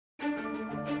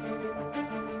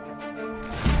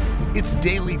It's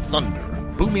Daily Thunder,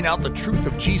 booming out the truth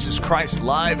of Jesus Christ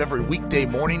live every weekday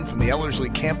morning from the Ellerslie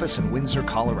campus in Windsor,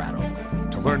 Colorado.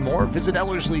 To learn more, visit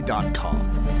Ellerslie.com.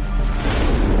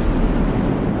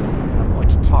 I'm going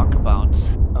to talk about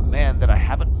a man that I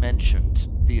haven't mentioned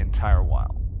the entire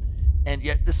while. And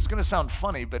yet, this is going to sound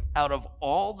funny, but out of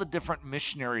all the different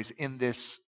missionaries in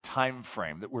this time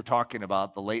frame that we're talking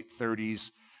about, the late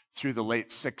 30s through the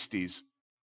late 60s,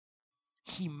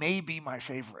 he may be my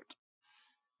favorite.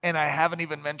 And I haven't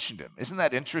even mentioned him. Isn't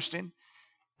that interesting?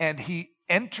 And he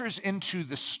enters into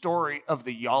the story of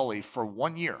the Yali for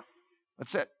 1 year.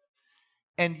 That's it.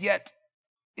 And yet,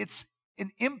 it's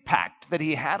an impact that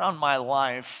he had on my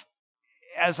life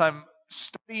as I'm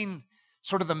studying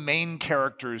sort of the main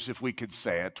characters, if we could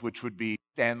say it, which would be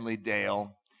Stanley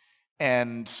Dale.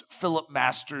 And Philip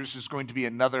Masters is going to be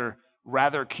another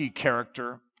rather key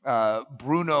character.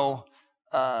 Bruno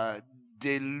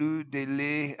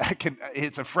Delay,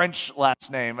 it's a French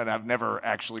last name, and I've never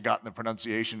actually gotten the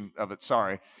pronunciation of it,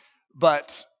 sorry.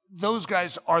 But those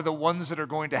guys are the ones that are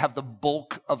going to have the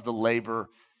bulk of the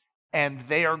labor, and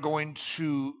they are going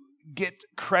to get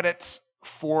credit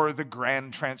for the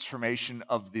grand transformation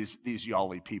of these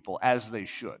Yali people, as they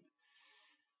should.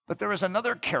 But there is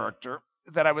another character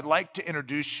that I would like to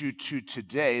introduce you to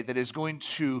today that is going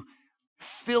to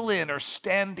fill in or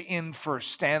stand in for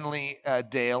Stanley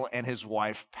Dale and his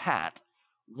wife, Pat,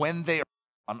 when they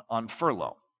are on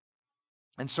furlough.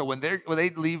 And so when they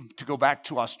leave to go back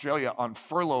to Australia on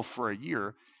furlough for a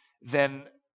year, then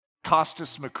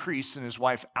Costas Macrease and his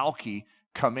wife, Alki,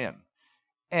 come in.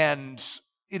 And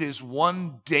it is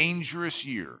one dangerous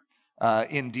year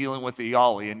in dealing with the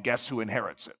Yali, and guess who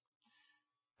inherits it?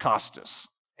 Costas.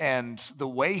 And the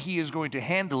way he is going to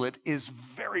handle it is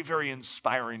very, very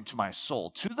inspiring to my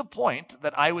soul, to the point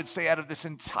that I would say out of this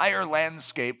entire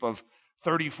landscape of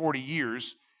 30, 40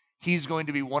 years, he's going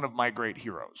to be one of my great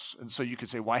heroes. And so you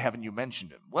could say, why haven't you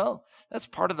mentioned him? Well, that's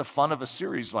part of the fun of a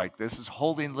series like this, is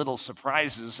holding little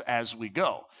surprises as we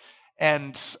go.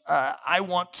 And I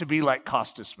want to be like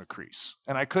Costas Macrease.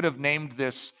 And I could have named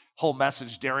this whole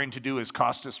message, Daring to Do as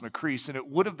Costas Macrease, and it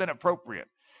would have been appropriate.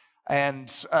 And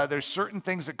there's certain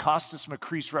things that Costas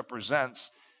Macrease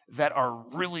represents that are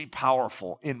really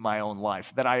powerful in my own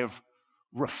life, that I have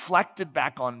reflected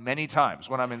back on many times.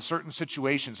 When I'm in certain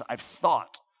situations, I've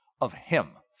thought of him,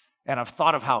 and I've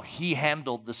thought of how he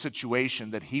handled the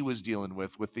situation that he was dealing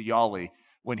with the Yali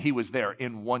when he was there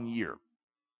in 1 year.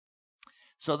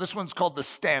 So this one's called The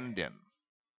Stand-In.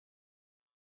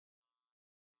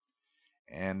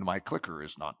 And my clicker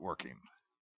is not working.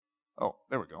 Oh,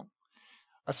 there we go.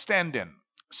 A stand-in,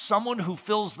 someone who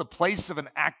fills the place of an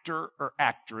actor or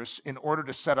actress in order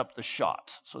to set up the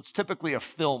shot. So it's typically a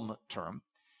film term.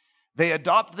 They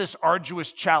adopt this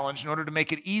arduous challenge in order to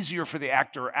make it easier for the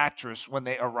actor or actress when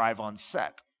they arrive on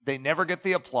set. They never get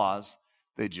the applause,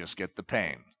 they just get the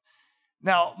pain.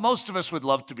 Now, most of us would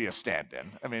love to be a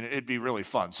stand-in. I mean, it'd be really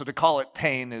fun. So to call it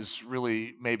pain is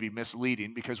really maybe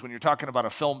misleading, because when you're talking about a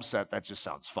film set, that just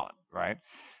sounds fun, right?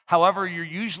 However, you're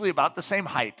usually about the same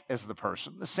height as the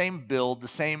person, the same build, the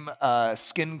same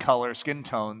skin color, skin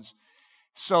tones,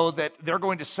 so that they're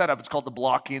going to set up, it's called the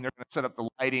blocking, they're going to set up the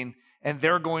lighting, and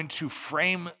they're going to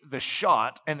frame the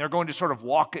shot, and they're going to sort of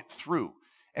walk it through.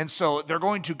 And so they're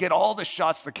going to get all the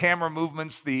shots, the camera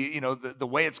movements, the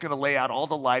way it's going to lay out, all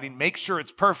the lighting, make sure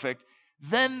it's perfect.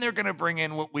 Then they're going to bring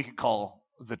in what we could call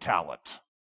the talent.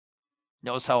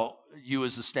 Notice how you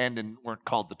as a stand-in weren't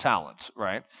called the talent,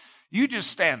 right? You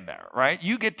just stand there, right?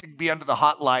 You get to be under the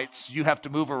hot lights. You have to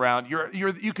move around.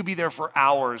 You could be there for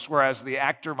hours, whereas the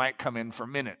actor might come in for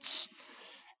minutes.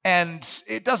 And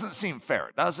it doesn't seem fair,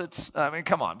 does it? I mean,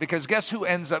 come on, because guess who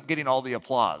ends up getting all the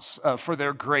applause for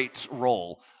their great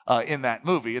role in that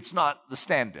movie? It's not the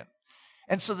stand-in.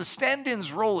 And so the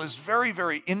stand-in's role is very,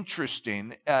 very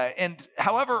interesting. And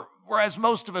however, whereas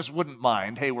most of us wouldn't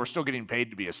mind, hey, we're still getting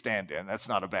paid to be a stand-in. That's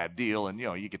not a bad deal. And,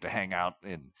 you get to hang out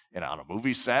on a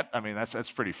movie set. I mean,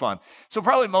 that's pretty fun. So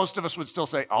probably most of us would still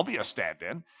say, I'll be a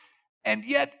stand-in. And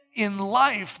yet in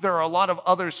life, there are a lot of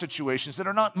other situations that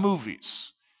are not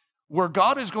movies, where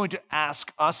God is going to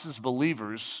ask us as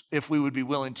believers if we would be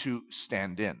willing to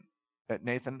stand in.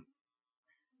 Nathan?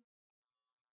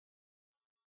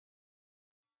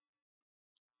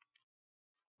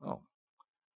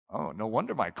 Oh, no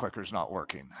wonder my clicker's not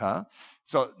working, huh?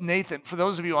 So Nathan, for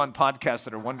those of you on podcasts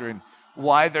that are wondering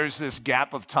why there's this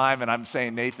gap of time and I'm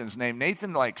saying Nathan's name,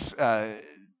 Nathan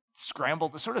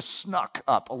scrambled, sort of snuck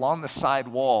up along the side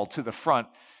wall to the front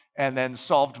and then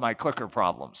solved my clicker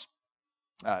problems.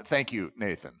 Thank you,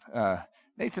 Nathan.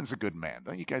 Nathan's a good man,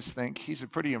 don't you guys think? He's a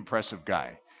pretty impressive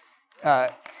guy.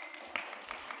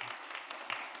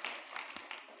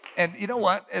 And you know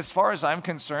what? As far as I'm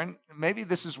concerned, maybe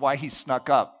this is why he snuck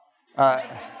up.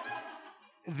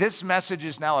 This message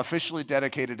is now officially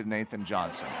dedicated to Nathan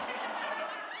Johnson.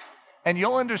 And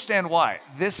you'll understand why.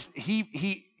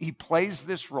 He plays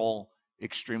this role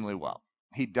extremely well.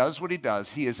 He does what he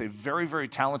does. He is a very, very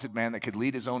talented man that could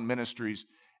lead his own ministries,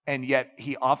 and yet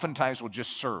he oftentimes will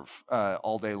just serve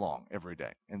all day long, every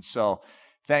day. And so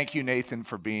thank you, Nathan,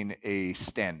 for being a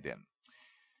stand-in.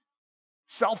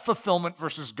 Self-fulfillment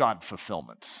versus God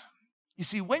fulfillment. You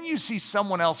see, when you see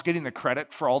someone else getting the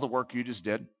credit for all the work you just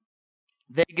did,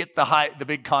 they get the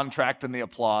big contract and the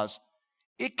applause,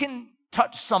 it can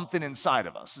touch something inside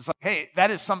of us. It's like, hey, that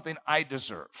is something I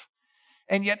deserve.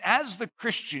 And yet, as the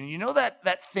Christian, you know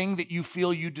that thing that you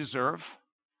feel you deserve?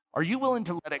 Are you willing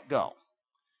to let it go?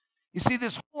 You see,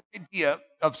 this whole idea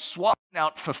of swapping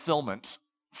out fulfillment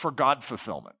for God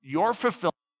fulfillment. Your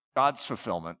fulfillment, God's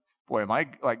fulfillment. Boy, am I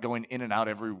like going in and out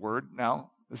every word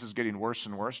now? This is getting worse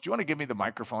and worse. Do you want to give me the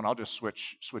microphone? I'll just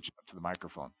switch up to the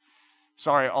microphone.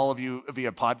 Sorry, all of you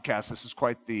via podcast. This is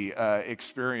quite the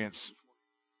experience.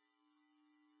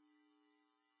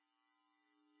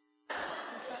 I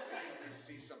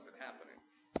see something happening.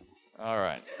 All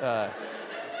right.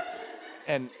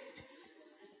 And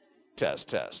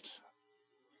test.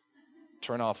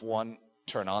 Turn off one,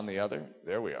 turn on the other.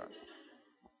 There we are.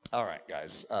 All right,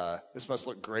 guys. This must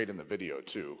look great in the video,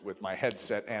 too, with my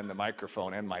headset and the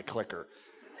microphone and my clicker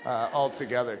all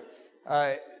together.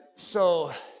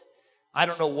 So I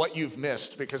don't know what you've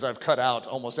missed because I've cut out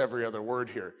almost every other word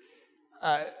here.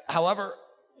 However,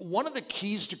 one of the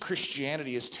keys to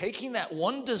Christianity is taking that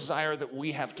one desire that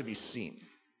we have to be seen,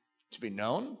 to be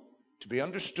known, to be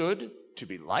understood, to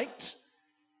be liked.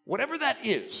 Whatever that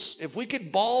is, if we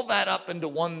could ball that up into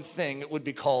one thing, it would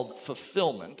be called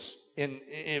fulfillment.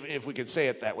 If we could say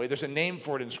it that way. There's a name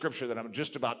for it in Scripture that I'm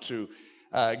just about to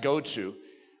go to.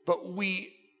 But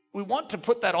we want to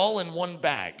put that all in one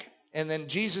bag. And then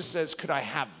Jesus says, could I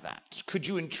have that? Could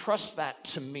you entrust that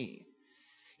to me?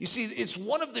 You see, it's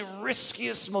one of the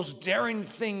riskiest, most daring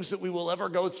things that we will ever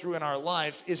go through in our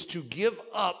life is to give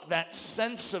up that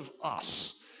sense of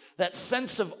us, that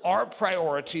sense of our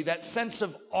priority, that sense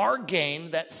of our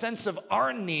gain, that sense of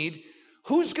our need.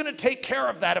 Who's going to take care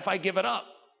of that if I give it up?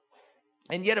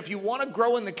 And yet, if you want to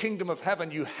grow in the kingdom of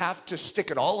heaven, you have to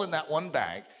stick it all in that one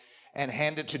bag and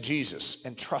hand it to Jesus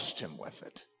and trust him with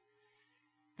it.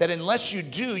 That unless you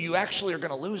do, you actually are going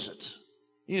to lose it.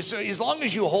 So as long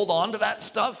as you hold on to that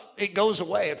stuff, it goes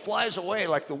away. It flies away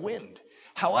like the wind.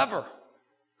 However,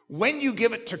 when you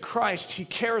give it to Christ, he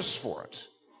cares for it.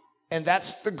 And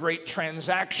that's the great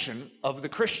transaction of the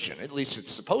Christian. At least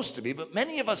it's supposed to be. But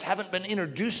many of us haven't been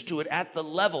introduced to it at the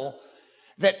level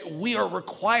that we are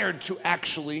required to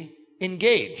actually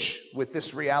engage with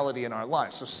this reality in our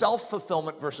lives. So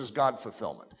self-fulfillment versus God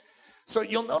fulfillment. So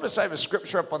you'll notice I have a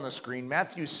scripture up on the screen,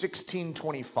 Matthew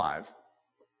 16:25.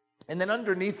 And then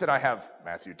underneath it I have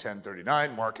Matthew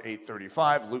 10:39, Mark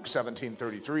 8:35, Luke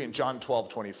 17:33, and John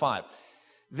 12:25.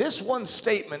 This one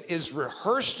statement is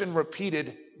rehearsed and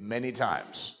repeated many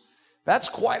times. That's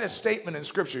quite a statement in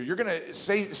Scripture. You're going to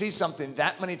see something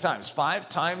that many times, 5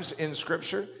 times in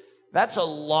Scripture. That's a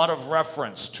lot of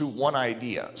reference to one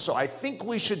idea. So I think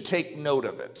we should take note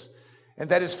of it. And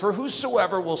that is, for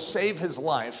whosoever will save his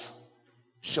life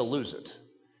shall lose it.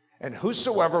 And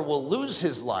whosoever will lose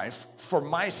his life for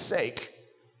my sake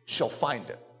shall find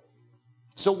it.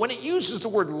 So when it uses the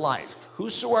word life,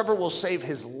 whosoever will save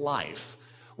his life,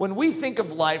 when we think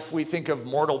of life, we think of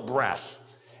mortal breath.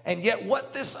 And yet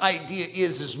what this idea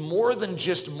is more than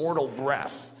just mortal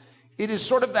breath. It is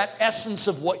sort of that essence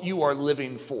of what you are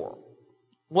living for.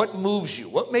 What moves you?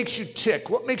 What makes you tick?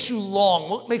 What makes you long?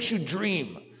 What makes you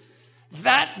dream?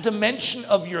 That dimension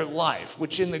of your life,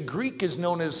 which in the Greek is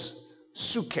known as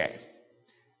psyche,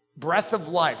 breath of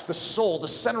life, the soul, the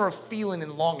center of feeling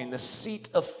and longing, the seat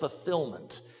of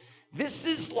fulfillment. This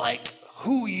is like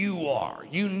who you are,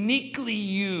 uniquely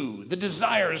you, the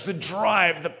desires, the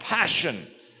drive, the passion.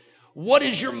 What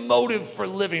is your motive for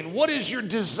living? What is your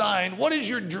design? What is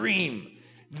your dream?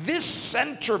 This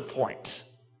center point,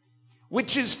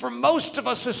 which is for most of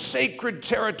us a sacred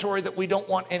territory that we don't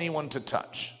want anyone to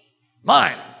touch.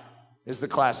 Mine is the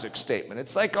classic statement.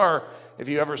 It's like if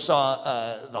you ever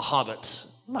saw The Hobbit,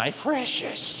 my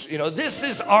precious. This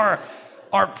is our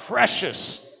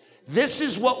precious. This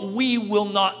is what we will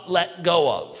not let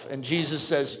go of. And Jesus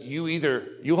says,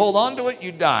 you hold on to it,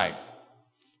 you die.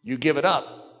 You give it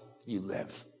up, you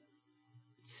live.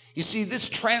 You see, this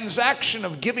transaction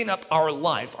of giving up our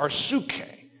life, our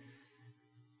psyche,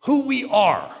 who we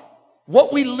are,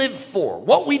 what we live for,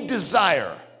 what we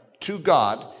desire to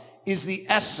God, is the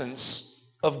essence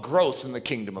of growth in the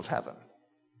kingdom of heaven.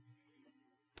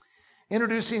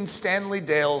 Introducing Stanley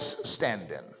Dale's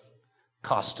stand-in,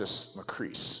 Costas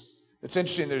Makris. It's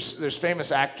interesting, there's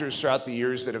famous actors throughout the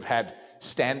years that have had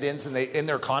stand-ins, and they, in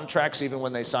their contracts, even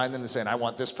when they sign them, they say, I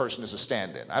want this person as a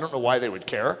stand-in. I don't know why they would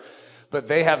care, but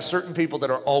they have certain people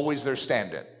that are always their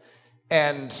stand-in.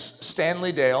 And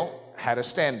Stanley Dale had a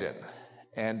stand-in,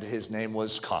 and his name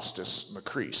was Costas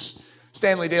Makris.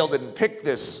 Stanley Dale didn't pick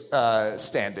this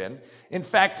stand-in. In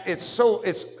fact, it's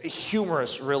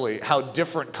humorous, really, how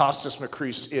different Costas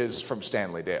Makris is from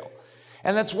Stanley Dale.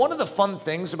 And that's one of the fun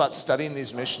things about studying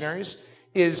these missionaries,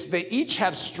 is they each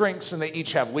have strengths and they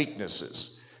each have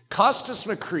weaknesses. Costas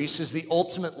Makris is the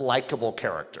ultimate likable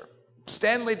character.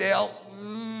 Stanley Dale,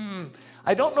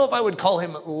 I don't know if I would call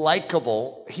him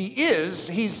likable.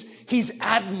 He's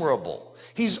admirable.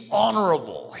 He's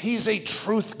honorable. He's a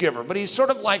truth giver, but he's sort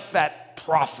of like that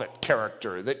prophet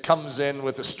character that comes in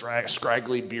with a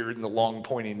scraggly beard and the long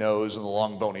pointy nose and the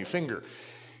long bony finger.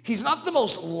 He's not the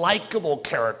most likable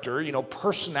character,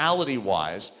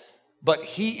 personality-wise, but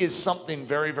he is something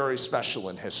very, very special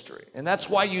in history. And that's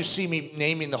why you see me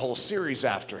naming the whole series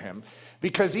after him,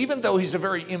 because even though he's a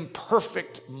very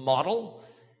imperfect model,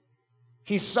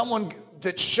 he's someone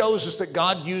that shows us that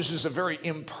God uses a very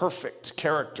imperfect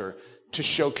character to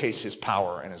showcase his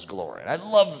power and his glory. And I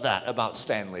love that about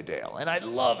Stanley Dale. And I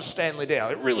love Stanley Dale.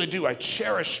 I really do. I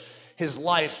cherish his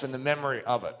life and the memory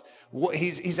of it.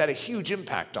 He's had a huge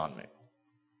impact on me.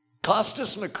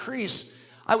 Costas Makris,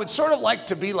 I would sort of like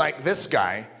to be like this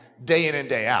guy day in and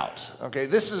day out. Okay,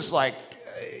 this is like,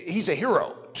 he's a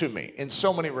hero to me in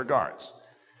so many regards.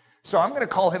 So I'm going to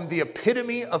call him the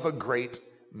epitome of a great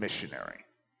missionary.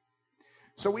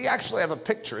 So we actually have a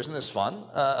picture, isn't this fun,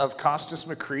 of Costas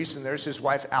Makris, and there's his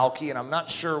wife Alki, and I'm not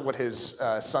sure what his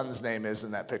son's name is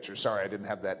in that picture. Sorry, I didn't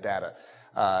have that data.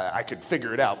 I could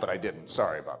figure it out, but I didn't.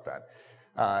 Sorry about that.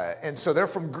 And so they're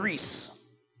from Greece.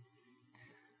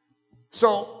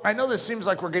 So I know this seems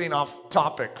like we're getting off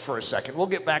topic for a second. We'll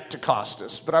get back to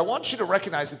Costas, but I want you to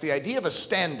recognize that the idea of a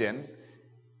stand-in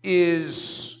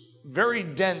is very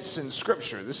dense in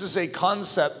Scripture. This is a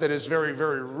concept that is very,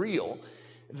 very real,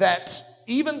 that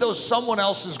even though someone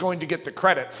else is going to get the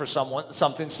credit for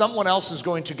something, someone else is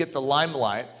going to get the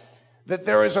limelight, that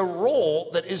there is a role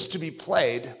that is to be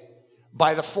played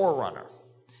by the forerunner.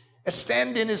 A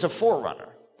stand-in is a forerunner.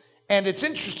 And it's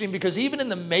interesting because even in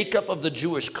the makeup of the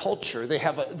Jewish culture, they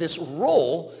have this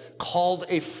role called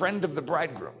a friend of the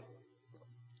bridegroom.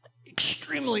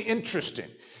 Extremely interesting,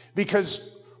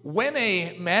 because when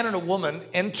a man and a woman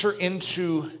enter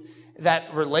into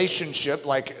that relationship,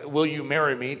 like will you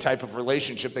marry me type of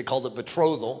relationship, they called it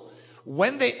betrothal.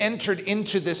 When they entered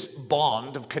into this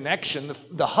bond of connection,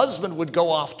 the husband would go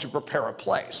off to prepare a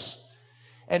place.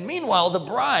 And meanwhile, the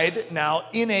bride, now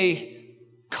in a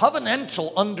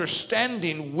covenantal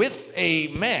understanding with a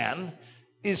man,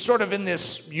 is sort of in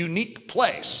this unique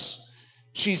place.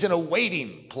 She's in a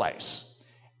waiting place.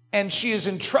 And she is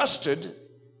entrusted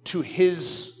to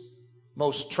his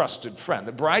most trusted friend.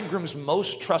 The bridegroom's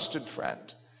most trusted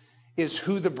friend is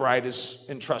who the bride is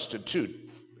entrusted to.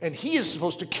 And he is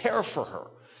supposed to care for her.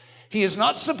 He is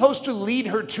not supposed to lead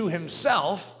her to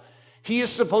himself. He is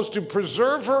supposed to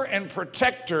preserve her and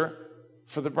protect her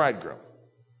for the bridegroom.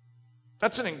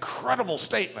 That's an incredible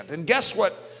statement. And guess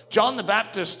what? John the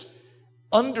Baptist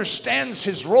understands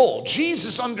his role.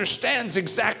 Jesus understands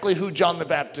exactly who John the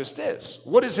Baptist is.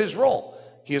 What is his role?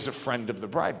 He is a friend of the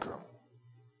bridegroom.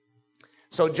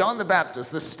 So John the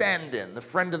Baptist, the stand-in, the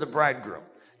friend of the bridegroom.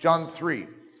 John 3.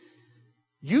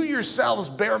 You yourselves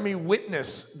bear me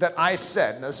witness that I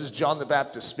said, and this is John the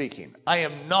Baptist speaking, I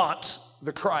am not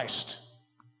the Christ,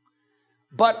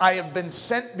 but I have been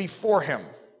sent before him.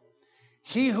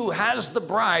 He who has the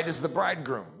bride is the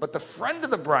bridegroom, but the friend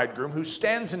of the bridegroom who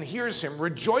stands and hears him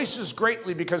rejoices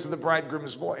greatly because of the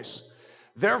bridegroom's voice.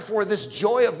 Therefore, this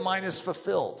joy of mine is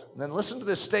fulfilled. And then listen to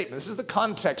this statement. This is the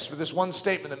context for this one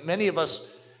statement that many of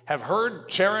us have heard,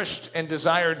 cherished, and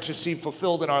desired to see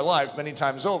fulfilled in our life many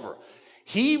times over.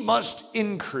 He must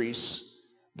increase,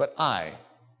 but I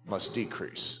must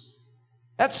decrease.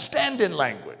 That's stand-in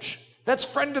language. That's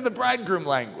friend of the bridegroom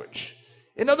language.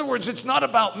 In other words, it's not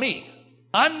about me.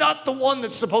 I'm not the one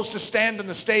that's supposed to stand on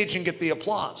the stage and get the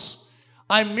applause.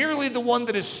 I'm merely the one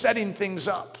that is setting things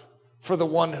up for the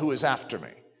one who is after me.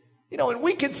 And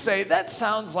we could say that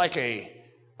sounds like a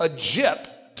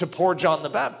jip to poor John the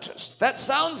Baptist. That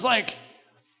sounds like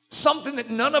something that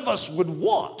none of us would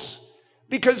want.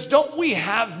 Because don't we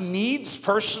have needs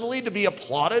personally to be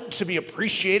applauded, to be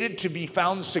appreciated, to be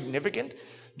found significant?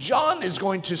 John is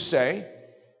going to say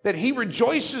that he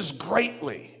rejoices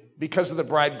greatly because of the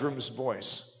bridegroom's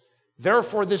voice.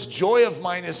 Therefore, this joy of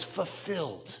mine is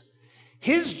fulfilled.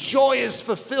 His joy is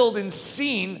fulfilled in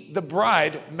seeing the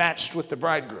bride matched with the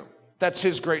bridegroom. That's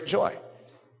his great joy.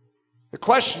 The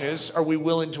question is, are we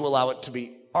willing to allow it to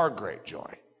be our great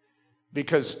joy?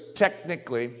 Because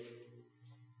technically,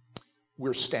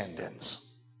 we're stand-ins.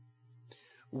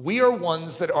 We are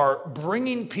ones that are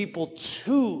bringing people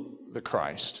to the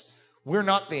Christ. We're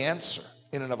not the answer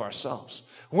in and of ourselves.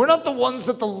 We're not the ones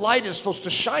that the light is supposed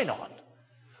to shine on.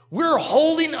 We're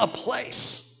holding a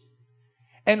place.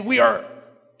 And we are,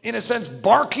 in a sense,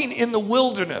 barking in the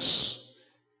wilderness,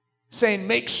 saying,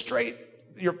 make straight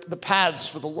the paths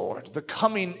for the Lord. The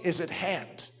coming is at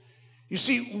hand. You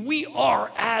see, we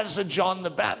are as a John the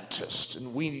Baptist,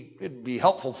 and it'd be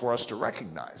helpful for us to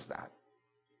recognize that.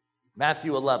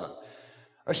 Matthew 11.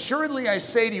 Assuredly, I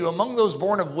say to you, among those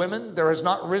born of women, there has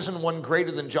not risen one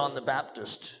greater than John the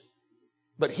Baptist.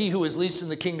 But he who is least in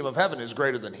the kingdom of heaven is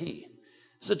greater than he.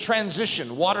 It's a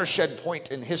transition, watershed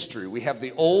point in history. We have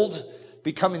the old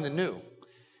becoming the new.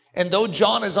 And though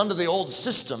John is under the old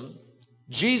system,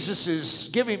 Jesus is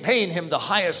paying him the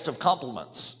highest of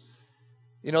compliments.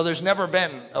 You know, there's never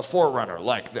been a forerunner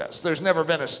like this. There's never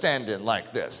been a stand-in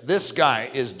like this. This guy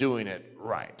is doing it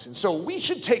right. And so we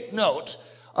should take note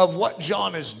of what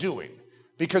John is doing,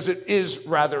 because it is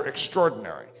rather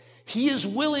extraordinary. He is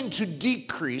willing to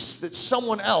decrease that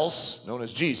someone else, known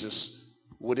as Jesus,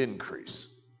 would increase.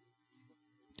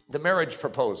 The marriage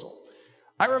proposal.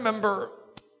 I remember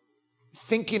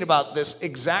thinking about this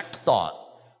exact thought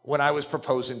when I was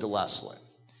proposing to Leslie.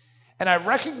 And I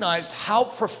recognized how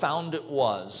profound it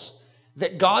was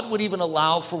that God would even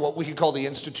allow for what we could call the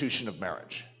institution of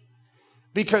marriage.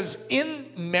 Because in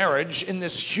marriage, in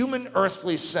this human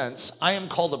earthly sense, I am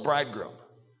called a bridegroom.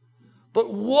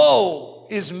 But woe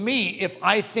is me if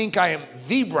I think I am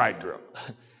the bridegroom.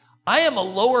 I am a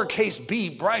lowercase b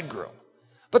bridegroom.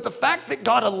 But the fact that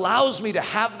God allows me to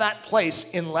have that place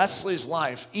in Leslie's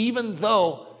life, even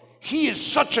though he is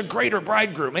such a greater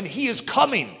bridegroom and he is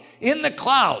coming in the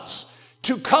clouds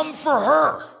to come for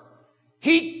her.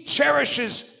 He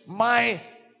cherishes my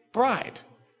bride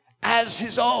as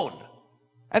his own.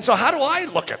 And so how do I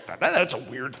look at that? That's a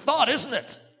weird thought, isn't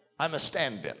it? I'm a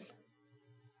stand-in.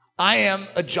 I am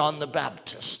a John the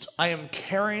Baptist. I am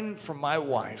caring for my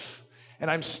wife, and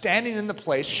I'm standing in the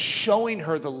place showing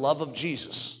her the love of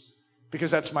Jesus, because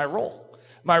that's my role.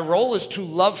 My role is to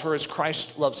love her as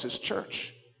Christ loves his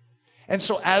church. And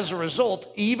so as a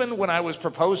result, even when I was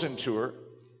proposing to her,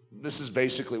 this is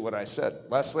basically what I said.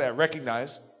 Leslie, I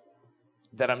recognize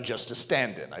that I'm just a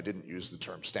stand-in. I didn't use the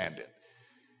term stand-in.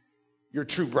 Your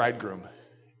true bridegroom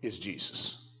is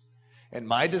Jesus. And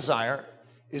my desire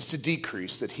is to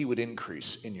decrease that he would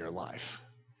increase in your life.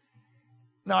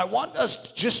 Now, I want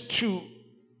us just to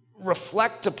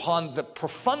reflect upon the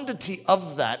profundity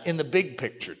of that in the big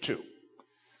picture too.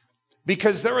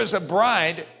 Because there is a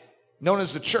bride known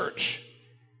as the church.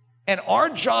 And our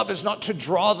job is not to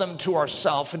draw them to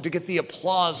ourselves and to get the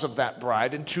applause of that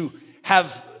bride and to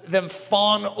have them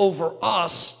fawn over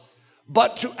us,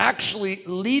 but to actually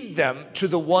lead them to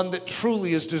the one that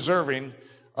truly is deserving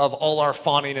of all our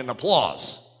fawning and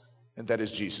applause, and that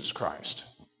is Jesus Christ.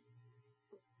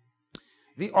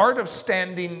 The art of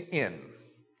standing in,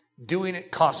 doing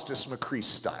it Costas Macris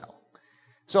style.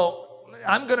 So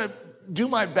I'm going to do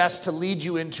my best to lead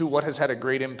you into what has had a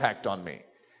great impact on me.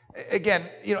 Again,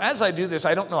 as I do this,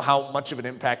 I don't know how much of an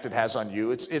impact it has on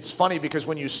you. It's funny because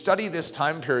when you study this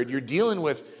time period, you're dealing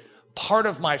with part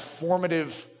of my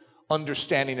formative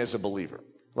understanding as a believer.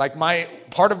 Like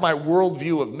part of my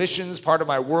worldview of missions, part of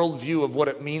my worldview of what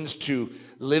it means to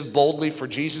live boldly for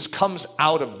Jesus comes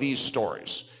out of these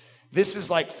stories. This is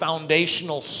like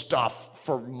foundational stuff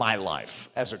for my life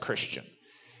as a Christian.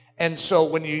 And so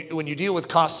when you deal with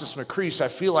Costas Macris, I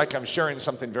feel like I'm sharing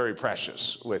something very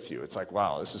precious with you. It's like,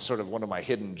 wow, this is sort of one of my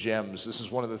hidden gems. This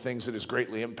is one of the things that has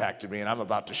greatly impacted me, and I'm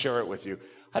about to share it with you.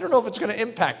 I don't know if it's going to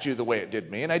impact you the way it did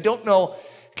me, and I don't know,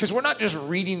 because we're not just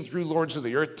reading through Lords of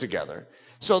the Earth together.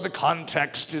 So the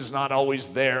context is not always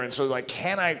there, and so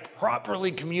can I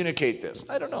properly communicate this?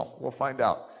 I don't know. We'll find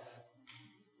out.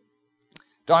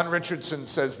 Don Richardson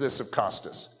says this of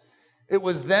Costas. It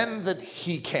was then that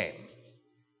he came.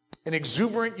 An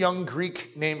exuberant young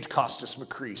Greek named Costas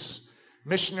Macris,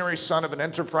 missionary son of an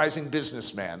enterprising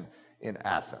businessman in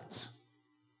Athens.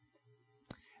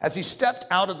 As he stepped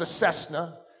out of the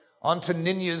Cessna onto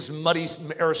Ninia's muddy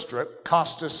airstrip,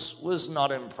 Costas was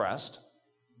not impressed.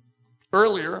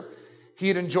 Earlier, he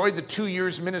had enjoyed the 2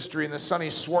 years ministry in the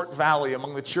sunny Swart Valley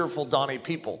among the cheerful Donny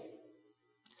people,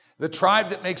 the tribe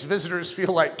that makes visitors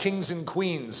feel like kings and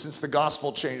queens since the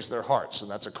gospel changed their hearts,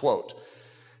 and that's a quote.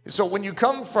 So when you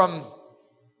come from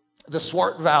the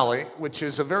Swart Valley, which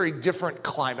is a very different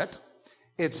climate.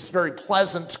 It's very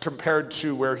pleasant compared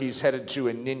to where he's headed to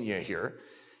in Ninya here.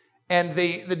 And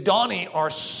the Dani are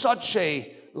such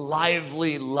a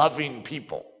lively, loving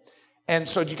people. And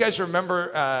so do you guys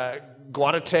remember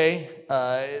Guadate,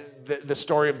 the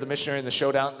story of the missionary in the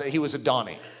showdown? He was a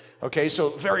Dani. Okay, so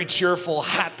very cheerful,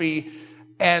 happy.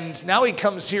 And now he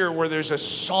comes here where there's a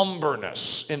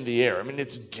somberness in the air. I mean,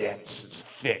 it's dense, it's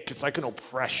thick, it's like an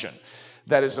oppression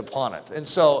that is upon it. And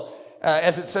so,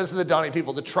 as it says to the Dani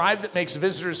people, the tribe that makes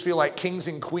visitors feel like kings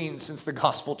and queens since the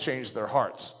gospel changed their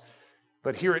hearts.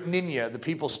 But here at Ninya, the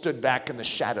people stood back in the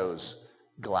shadows,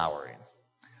 glowering.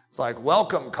 It's like,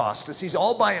 welcome, Costas. He's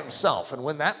all by himself. And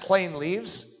when that plane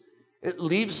leaves, it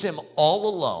leaves him all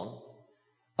alone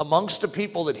amongst a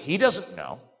people that he doesn't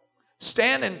know.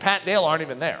 Stan and Pat Dale aren't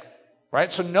even there,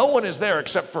 right? So no one is there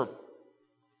except for,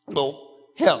 well,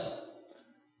 him.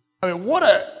 I mean, what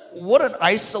an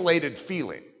isolated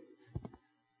feeling.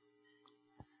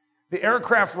 The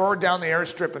aircraft roared down the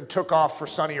airstrip and took off for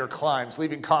sunnier climes,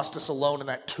 leaving Costas alone in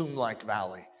that tomb-like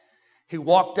valley. He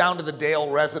walked down to the Dale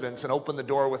residence and opened the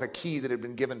door with a key that had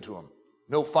been given to him.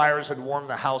 No fires had warmed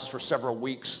the house for several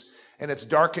weeks, and its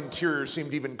dark interior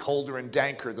seemed even colder and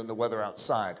danker than the weather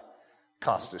outside.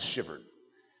 Costas shivered.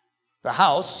 The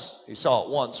house, he saw at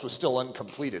once, was still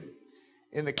uncompleted.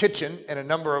 In the kitchen and a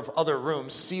number of other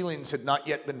rooms, ceilings had not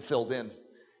yet been filled in.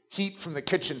 Heat from the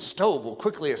kitchen stove will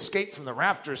quickly escape from the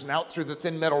rafters and out through the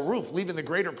thin metal roof, leaving the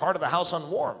greater part of the house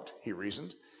unwarmed, he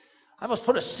reasoned. I must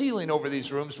put a ceiling over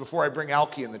these rooms before I bring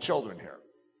Alki and the children here.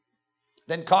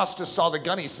 Then Costas saw the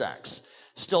gunny sacks,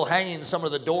 still hanging some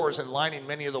of the doors and lining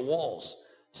many of the walls.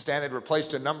 Stan had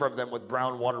replaced a number of them with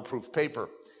brown waterproof paper.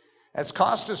 As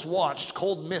Costas watched,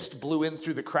 cold mist blew in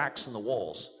through the cracks in the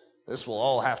walls. This will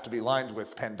all have to be lined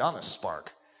with pandanus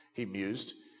spark, he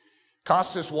mused.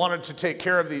 Costas wanted to take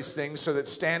care of these things so that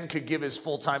Stan could give his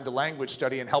full time to language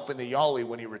study and help in the Yali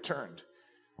when he returned.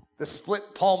 The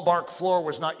split palm bark floor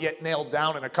was not yet nailed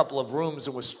down in a couple of rooms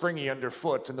and was springy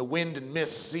underfoot, and the wind and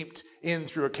mist seeped in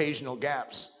through occasional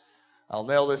gaps. I'll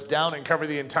nail this down and cover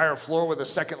the entire floor with a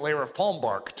second layer of palm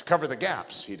bark to cover the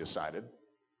gaps, he decided.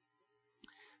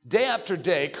 Day after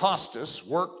day, Costas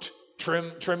worked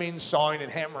trimming, sawing,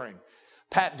 and hammering.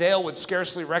 Pat Dale would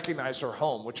scarcely recognize her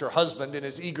home, which her husband, in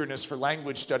his eagerness for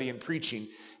language study and preaching,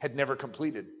 had never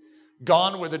completed.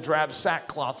 Gone were the drab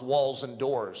sackcloth walls and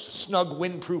doors. Snug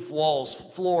windproof walls,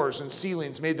 floors, and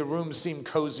ceilings made the room seem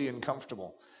cozy and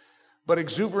comfortable. But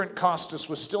exuberant Costas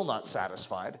was still not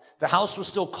satisfied. The house was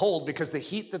still cold because the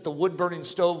heat that the wood-burning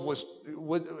stove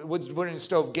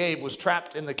gave was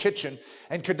trapped in the kitchen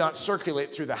and could not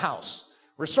circulate through the house.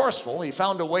 Resourceful, he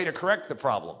found a way to correct the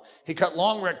problem. He cut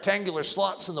long rectangular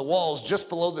slots in the walls just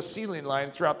below the ceiling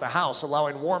line throughout the house,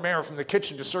 allowing warm air from the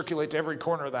kitchen to circulate to every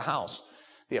corner of the house.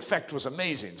 The effect was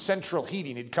amazing. Central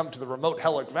heating had come to the remote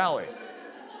Helic Valley.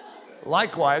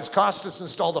 Likewise, Costas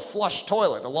installed a flush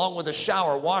toilet, along with a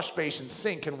shower, wash basin,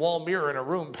 sink, and wall mirror in a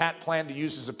room Pat planned to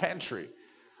use as a pantry.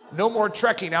 No more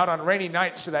trekking out on rainy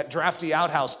nights to that drafty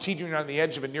outhouse teetering on the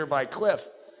edge of a nearby cliff.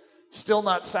 Still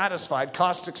not satisfied,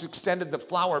 Costas extended the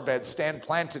flower bed Stan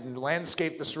planted and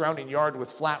landscaped the surrounding yard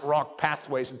with flat rock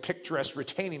pathways and picturesque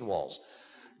retaining walls.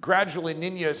 Gradually,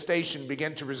 Ninya Station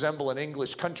began to resemble an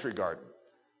English country garden.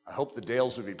 I hope the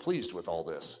Dales would be pleased with all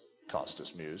this,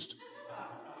 Costas mused.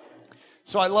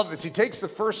 So I love this. He takes the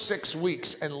first 6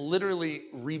 weeks and literally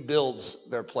rebuilds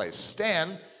their place.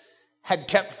 Stan had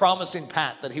kept promising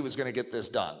Pat that he was going to get this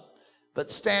done.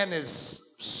 But Stan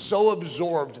is so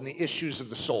absorbed in the issues of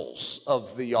the souls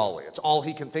of the Yali. It's all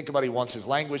he can think about. He wants his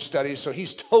language studies, so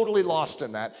he's totally lost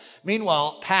in that.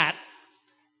 Meanwhile, Pat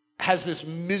has this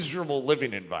miserable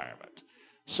living environment.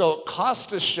 So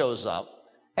Costas shows up,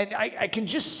 and I can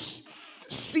just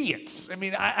see it. I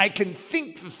mean, I can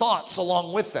think the thoughts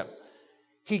along with them.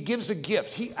 He gives a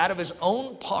gift. Out of his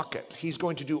own pocket, he's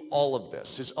going to do all of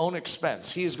this, his own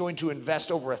expense. He is going to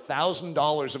invest over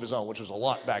 $1,000 of his own, which was a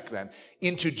lot back then,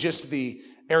 into just the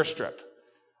airstrip.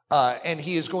 And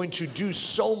he is going to do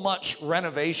so much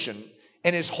renovation.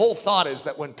 And his whole thought is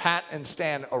that when Pat and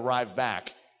Stan arrive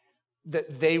back,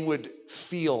 that they would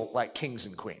feel like kings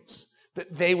and queens,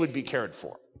 that they would be cared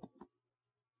for.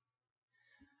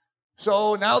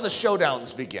 So now the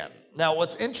showdowns begin. Now,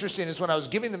 what's interesting is when I was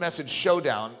giving the message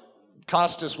showdown,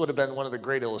 Costas would have been one of the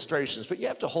great illustrations, but you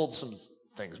have to hold some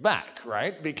things back,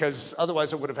 right? Because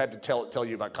otherwise I would have had to tell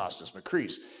you about Costas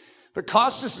Macris. But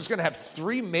Costas is going to have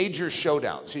 3 major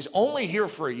showdowns. He's only here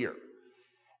for a year.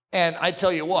 And I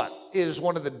tell you what, it is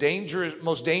one of the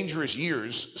most dangerous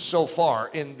years so far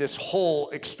in this whole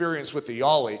experience with the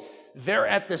Yali. they're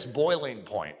at this boiling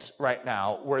point right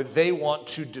now where they want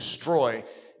to destroy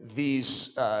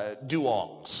these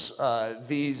duongs,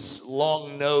 these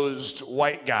long-nosed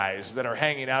white guys that are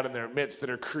hanging out in their midst, that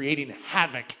are creating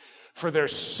havoc for their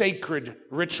sacred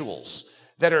rituals,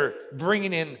 that are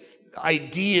bringing in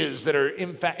ideas that are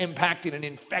impacting and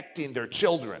infecting their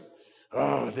children.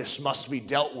 Oh, this must be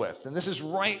dealt with. And this is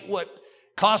right what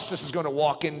Costas is going to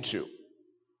walk into.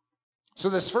 So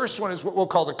this first one is what we'll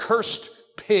call the cursed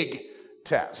pig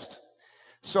test.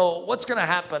 So what's going to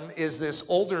happen is this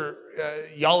older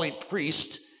Yali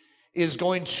priest is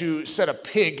going to set a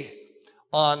pig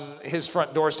on his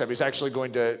front doorstep. He's actually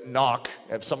going to knock,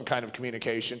 have some kind of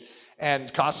communication,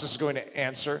 and Costas is going to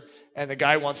answer, and the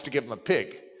guy wants to give him a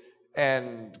pig.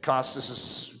 And Costas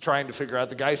is trying to figure out,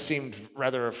 the guy seemed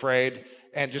rather afraid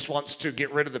and just wants to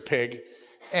get rid of the pig.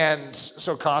 And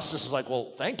so Costas is like,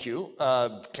 well, thank you.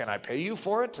 Can I pay you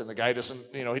for it? And the guy doesn't,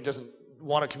 he doesn't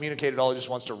want to communicate at all. He just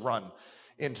wants to run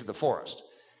into the forest.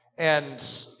 And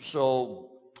so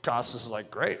Costas is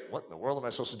like, great, what in the world am I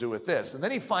supposed to do with this? And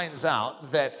then he finds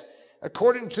out that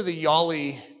according to the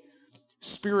Yali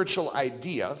spiritual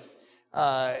idea,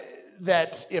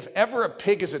 that if ever a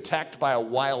pig is attacked by a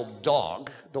wild dog,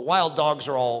 the wild dogs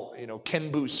are all,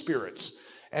 Kenbu spirits.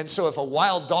 And so if a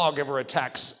wild dog ever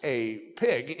attacks a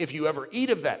pig, if you ever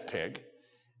eat of that pig,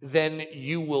 then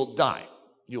you will die.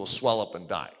 You will swell up and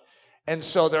die. And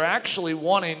so they're actually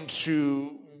wanting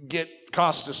to get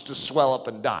Costas to swell up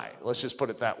and die. Let's just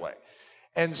put it that way.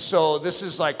 And so this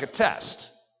is like a test.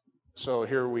 So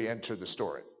here we enter the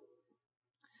story.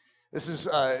 This is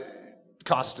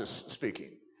Costas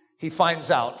speaking. He finds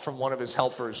out from one of his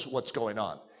helpers what's going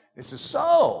on. He says,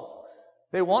 so,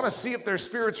 they want to see if their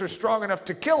spirits are strong enough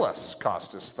to kill us,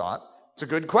 Costas thought. It's a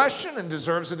good question and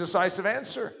deserves a decisive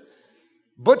answer.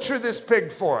 Butcher this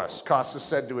pig for us, Costas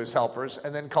said to his helpers,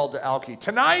 and then called to Alki,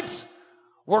 tonight,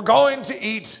 we're going to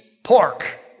eat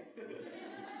pork.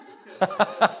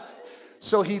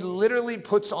 So he literally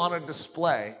puts on a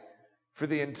display for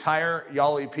the entire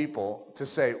Yali people to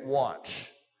say,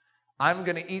 watch, I'm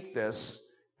going to eat this,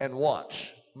 and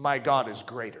watch, my God is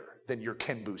greater than your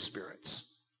Kenbu spirits.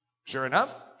 Sure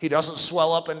enough, he doesn't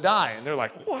swell up and die. And they're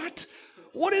like, what?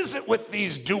 What is it with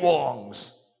these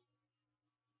duongs?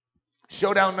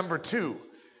 Showdown number 2,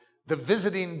 the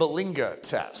visiting Balinga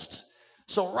test.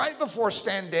 So right before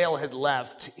Standale had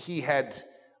left, he had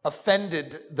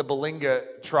offended the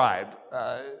Balinga tribe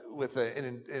with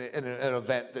an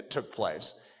event that took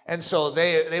place. And so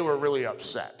they were really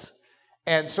upset.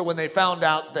 And so when they found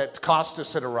out that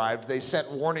Costas had arrived, they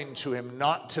sent warning to him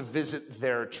not to visit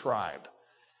their tribe.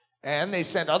 And they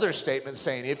sent other statements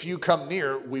saying, if you come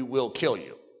near, we will kill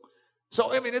you.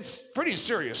 So, it's pretty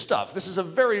serious stuff. This is a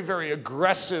very, very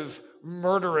aggressive,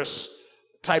 murderous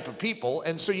type of people.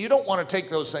 And so you don't want to take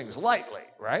those things lightly,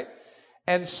 right?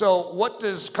 And so what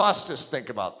does Costas think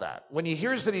about that? When he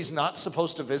hears that he's not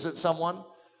supposed to visit someone,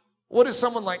 what does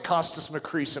someone like Costas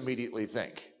Macris immediately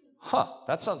think?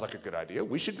 That sounds like a good idea.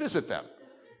 We should visit them.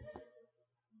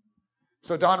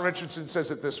 So Don Richardson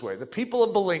says it this way. The people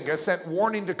of Balinga sent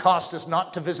warning to Costas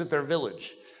not to visit their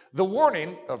village. The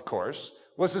warning, of course,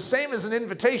 was the same as an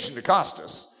invitation to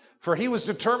Costas, for he was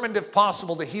determined, if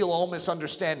possible, to heal all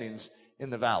misunderstandings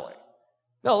in the valley.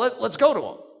 No, let's go to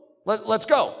them. Let's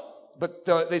go. But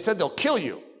they said they'll kill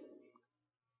you.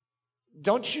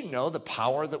 Don't you know the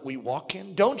power that we walk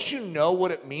in? Don't you know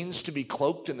what it means to be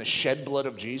cloaked in the shed blood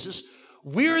of Jesus?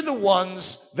 We're the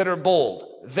ones that are bold.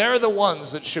 They're the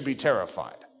ones that should be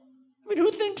terrified.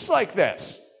 Who thinks like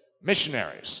this?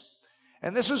 Missionaries.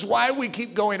 And this is why we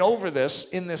keep going over this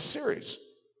in this series.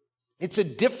 It's a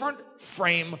different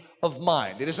frame of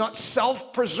mind. It is not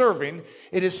self-preserving.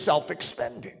 It is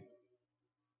self-expending.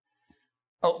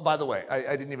 Oh, by the way,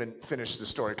 I didn't even finish the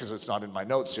story because it's not in my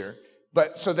notes here.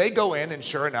 But so they go in, and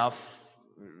sure enough,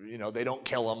 they don't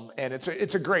kill him. And it's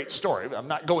a great story. I'm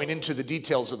not going into the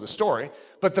details of the story,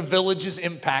 but the village is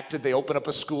impacted. They open up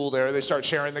a school there. They start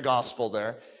sharing the gospel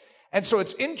there. And so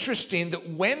it's interesting that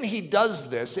when he does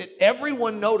this,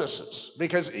 everyone notices,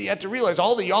 because you have to realize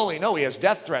all the Yali know he has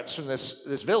death threats from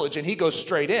this village, and he goes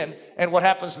straight in. And what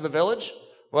happens to the village?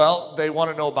 Well, they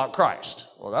want to know about Christ.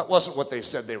 Well, that wasn't what they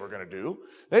said they were going to do.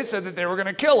 They said that they were going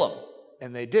to kill him.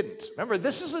 And they didn't. Remember,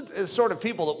 this is a sort of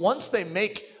people that once they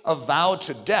make a vow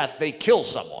to death, they kill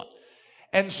someone.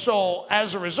 And so,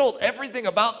 as a result, everything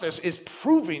about this is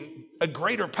proving a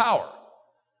greater power.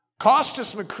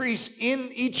 Costas Macris,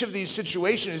 in each of these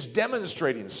situations, is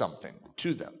demonstrating something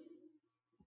to them.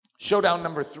 Showdown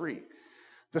number 3,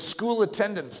 the school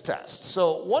attendance test.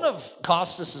 So one of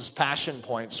Costas's passion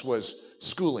points was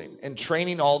schooling and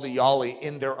training all the Yali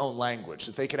in their own language,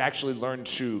 that they could actually learn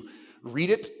to read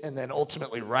it and then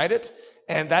ultimately write it.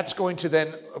 And that's going to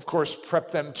then, of course,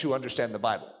 prep them to understand the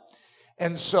Bible.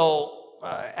 And so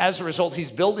as a result,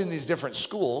 he's building these different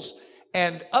schools.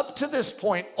 And up to this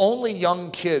point, only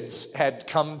young kids had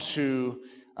come to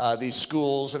these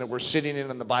schools and were sitting in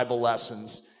on the Bible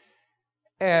lessons.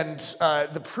 And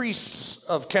the priests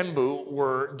of Kenbu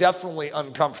were definitely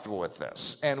uncomfortable with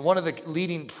this. And one of the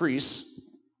leading priests,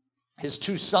 his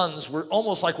two sons, were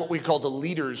almost like what we call the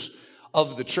leaders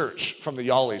of the church from the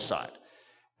Yali side.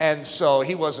 And so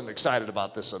he wasn't excited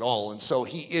about this at all. And so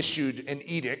he issued an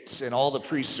edict, and all the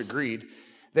priests agreed,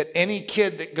 that any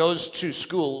kid that goes to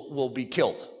school will be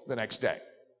killed the next day.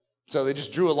 So they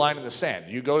just drew a line in the sand.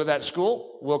 You go to that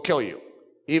school, we'll kill you,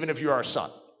 even if you're our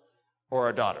son or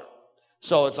our daughter.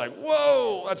 So it's like,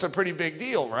 whoa, that's a pretty big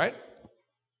deal, right?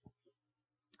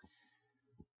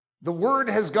 The word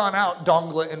has gone out,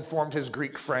 Dongla informed his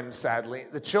Greek friend sadly.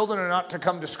 The children are not to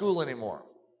come to school anymore.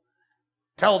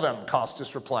 Tell them,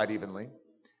 Costas replied evenly,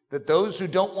 that those who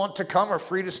don't want to come are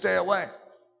free to stay away.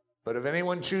 But if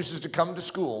anyone chooses to come to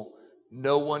school,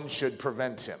 no one should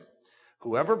prevent him.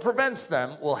 Whoever prevents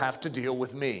them will have to deal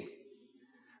with me.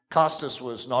 Costas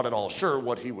was not at all sure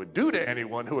what he would do to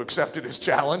anyone who accepted his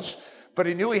challenge, but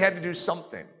he knew he had to do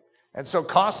something. And so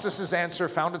Costas's answer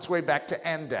found its way back to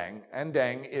Andang.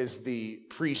 Andang is the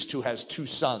priest who has two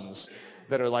sons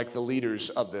that are like the leaders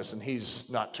of this, and he's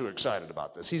not too excited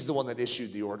about this. He's the one that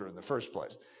issued the order in the first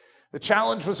place. The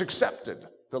challenge was accepted.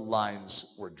 The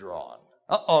lines were drawn.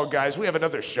 Uh-oh, guys, we have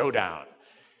another showdown.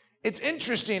 It's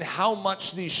interesting how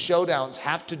much these showdowns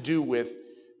have to do with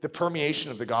the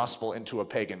permeation of the gospel into a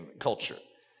pagan culture,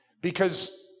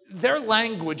 because their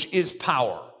language is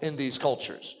power in these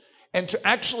cultures. And to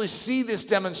actually see this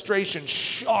demonstration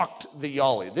shocked the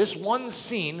Yali. This one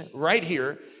scene right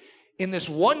here, in this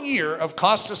 1 year of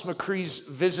Costas Macree's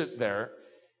visit there,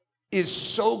 is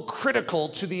so critical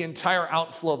to the entire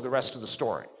outflow of the rest of the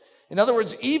story. In other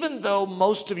words, even though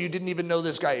most of you didn't even know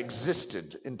this guy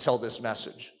existed until this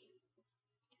message,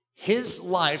 his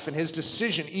life and his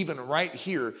decision, even right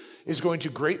here, is going to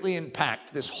greatly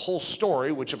impact this whole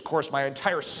story, which, of course, my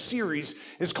entire series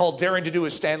is called Daring to Do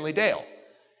with Stanley Dale.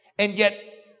 And yet,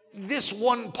 this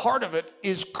one part of it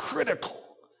is critical.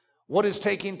 What is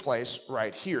taking place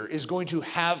right here is going to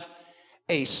have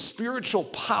a spiritual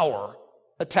power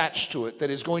attached to it that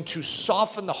is going to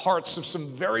soften the hearts of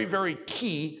some very, very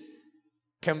key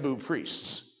Kenbu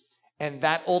priests. And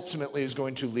that ultimately is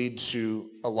going to lead to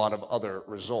a lot of other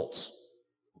results.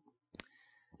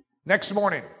 Next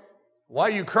morning, "Why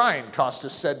are you crying?"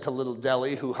 Costas said to little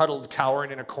Deli, who huddled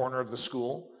cowering in a corner of the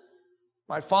school.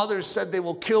 "My father said they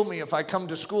will kill me if I come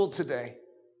to school today."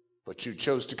 "But you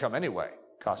chose to come anyway,"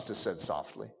 Costas said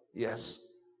softly. "Yes,"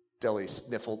 Deli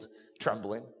sniffled,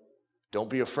 trembling. "Don't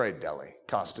be afraid, Deli,"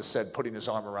 Costas said, putting his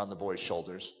arm around the boy's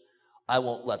shoulders. "I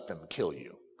won't let them kill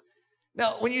you."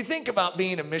 Now, when you think about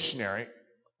being a missionary,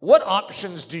 what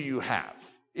options do you have?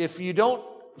 If you don't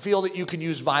feel that you can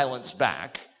use violence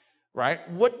back, right,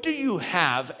 what do you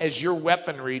have as your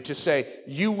weaponry to say,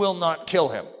 you will not kill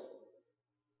him?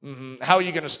 How are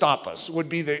you going to stop us? Would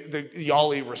be the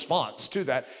Yali response to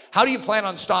that. How do you plan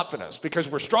on stopping us? Because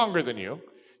we're stronger than you.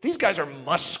 These guys are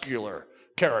muscular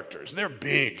characters. They're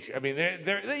big. I mean,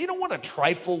 you don't want to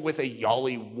trifle with a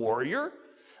Yali warrior,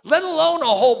 let alone a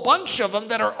whole bunch of them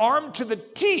that are armed to the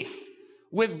teeth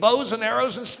with bows and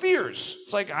arrows and spears.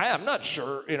 It's like, I'm not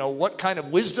sure, what kind of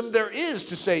wisdom there is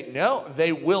to say, no,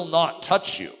 they will not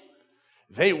touch you.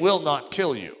 They will not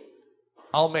kill you.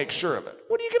 I'll make sure of it.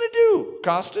 What are you going to do,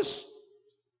 Costas?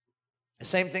 The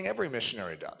same thing every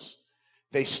missionary does.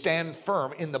 They stand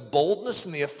firm in the boldness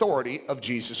and the authority of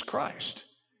Jesus Christ.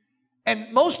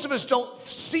 And most of us don't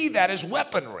see that as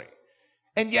weaponry.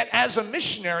 And yet, as a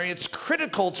missionary, it's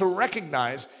critical to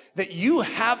recognize that you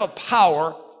have a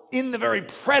power in the very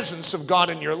presence of God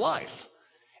in your life.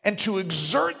 And to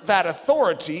exert that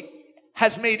authority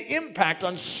has made impact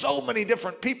on so many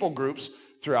different people groups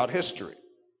throughout history.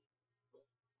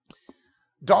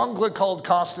 Dongla called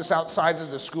Costas outside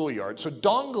of the schoolyard. So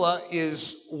Dongla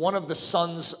is one of the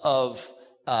sons of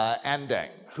Andang,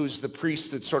 who's the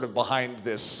priest that's sort of behind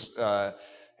this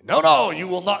no, you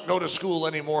will not go to school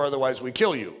anymore, otherwise we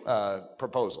kill you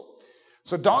proposal.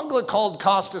 So Dongla called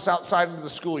Costas outside into the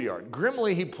schoolyard.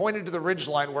 Grimly, he pointed to the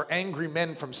ridgeline where angry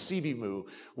men from Sibimu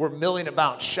were milling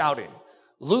about, shouting.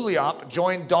 Luliop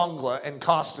joined Dongla and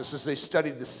Costas as they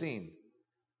studied the scene.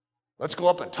 "Let's go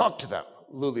up and talk to them,"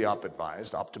 Luliop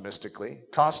advised optimistically.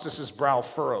 Costas's brow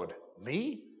furrowed.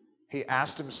 "Me?" he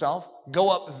asked himself.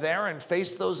 "Go up there and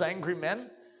face those angry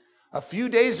men? A few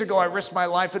days ago, I risked my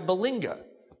life at Balinga.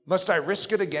 Must I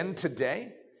risk it again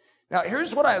today?" Now,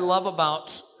 here's what I love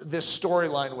about this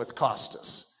storyline with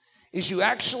Costas, is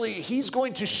he's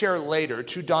going to share later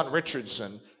to Don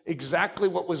Richardson exactly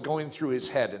what was going through his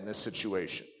head in this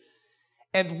situation.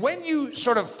 And when you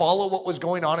sort of follow what was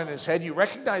going on in his head, you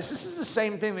recognize this is the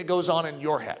same thing that goes on in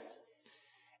your head.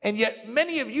 And yet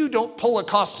many of you don't pull a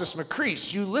Costas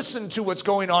Macris. You listen to what's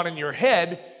going on in your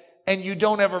head and you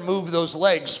don't ever move those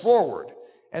legs forward.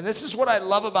 And this is what I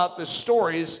love about this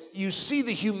story is you see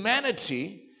the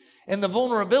humanity and the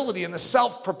vulnerability and the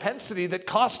self-propensity that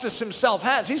Costas himself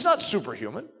has. He's not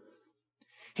superhuman.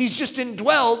 He's just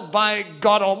indwelled by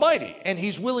God Almighty, and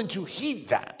he's willing to heed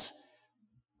that.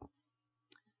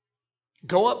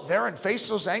 Go up there and face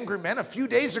those angry men. A few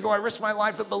days ago, I risked my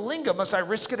life at Balinga. Must I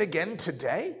risk it again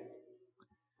today?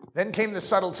 Then came the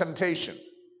subtle temptation.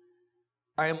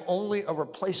 I am only a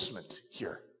replacement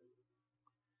here.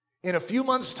 In a few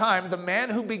months' time, the man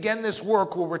who began this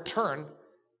work will return,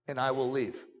 and I will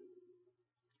leave.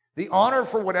 The honor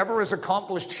for whatever is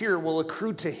accomplished here will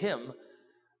accrue to him,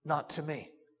 not to me.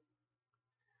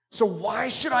 So why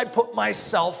should I put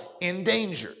myself in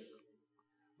danger?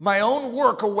 My own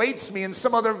work awaits me in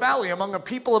some other valley among a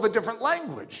people of a different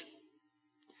language.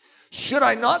 Should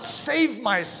I not save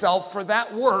myself for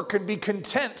that work and be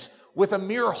content with a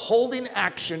mere holding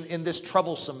action in this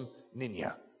troublesome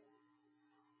ninja?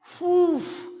 Whew.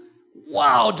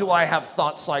 Wow, do I have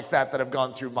thoughts like that have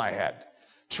gone through my head.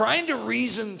 Trying to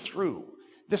reason through.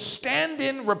 The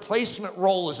stand-in replacement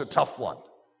role is a tough one.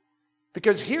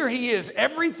 Because here he is,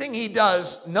 everything he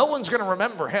does, no one's going to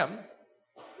remember him.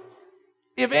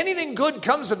 If anything good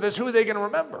comes of this, who are they going to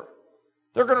remember?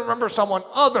 They're going to remember someone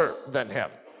other than him.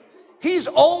 He's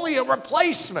only a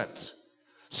replacement.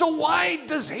 So why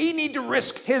does he need to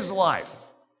risk his life?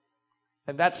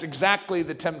 And that's exactly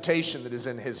the temptation that is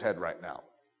in his head right now.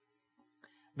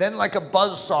 Then, like a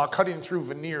buzzsaw cutting through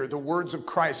veneer, the words of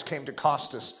Christ came to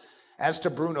Costas, as to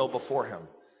Bruno before him.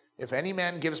 If any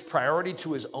man gives priority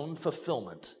to his own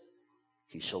fulfillment,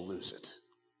 he shall lose it.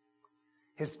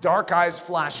 His dark eyes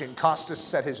flashing, Costas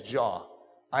set his jaw.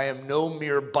 I am no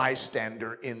mere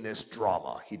bystander in this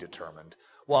drama, he determined.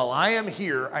 While I am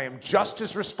here, I am just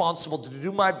as responsible to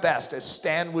do my best as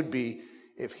Stan would be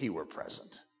if he were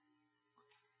present.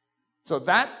 So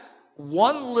that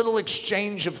one little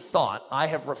exchange of thought I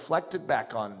have reflected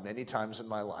back on many times in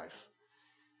my life.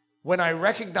 When I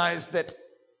recognize that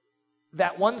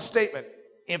one statement,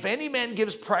 if any man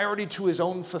gives priority to his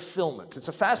own fulfillment, it's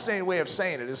a fascinating way of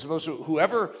saying it. It's supposed to,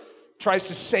 whoever tries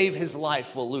to save his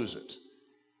life will lose it.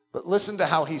 But listen to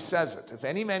how he says it. If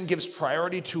any man gives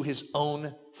priority to his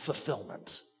own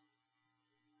fulfillment,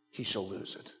 he shall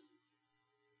lose it.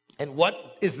 And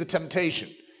what is the temptation?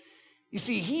 You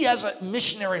see, he has a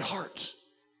missionary heart,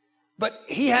 but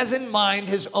he has in mind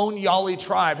his own Yali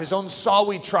tribe, his own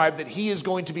Sawi tribe that he is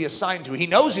going to be assigned to. He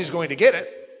knows he's going to get it,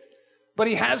 but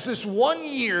he has this 1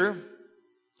 year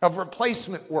of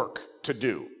replacement work to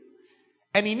do.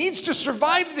 And he needs to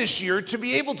survive this year to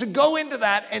be able to go into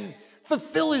that and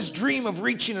fulfill his dream of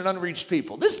reaching an unreached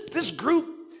people. This group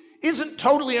isn't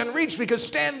totally unreached because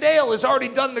Stan Dale has already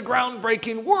done the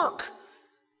groundbreaking work.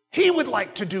 He would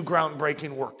like to do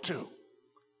groundbreaking work too.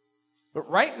 But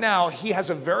right now, he has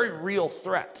a very real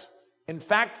threat. In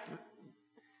fact,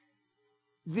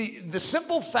 the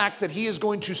simple fact that he is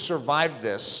going to survive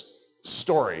this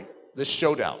story, this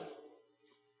showdown,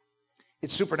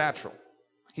 it's supernatural.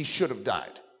 He should have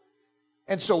died.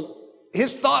 And so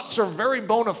his thoughts are very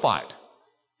bona fide.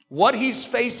 What he's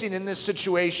facing in this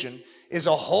situation is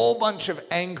a whole bunch of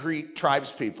angry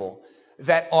tribespeople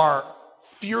that are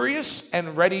furious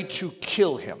and ready to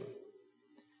kill him.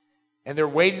 And they're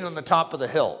waiting on the top of the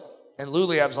hill. And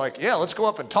Luliab's like, yeah, let's go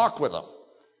up and talk with them.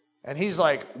 And he's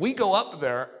like, we go up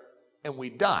there and we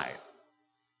die.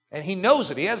 And he knows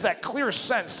it. He has that clear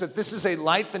sense that this is a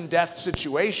life and death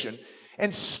situation.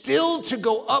 And still to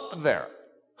go up there,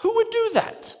 who would do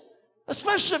that?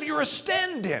 Especially if you're a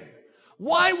stand-in.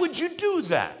 Why would you do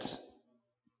that?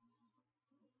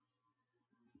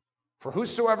 For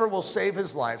whosoever will save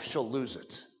his life shall lose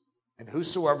it. And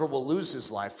whosoever will lose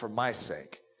his life for my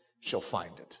sake shall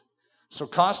find it. So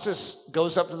Costas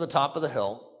goes up to the top of the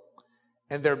hill,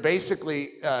 and they're basically,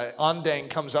 Ondang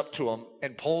comes up to him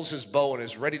and pulls his bow and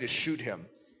is ready to shoot him.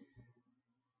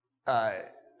 I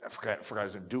forgot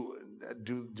his name.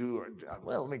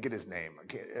 Well, let me get his name.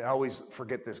 I always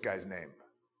forget this guy's name.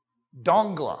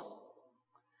 Dongla.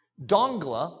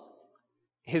 Dongla,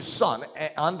 his son,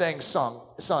 Ondang's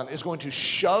son, is going to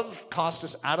shove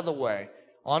Costas out of the way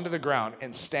onto the ground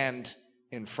and stand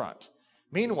in front.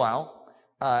 Meanwhile,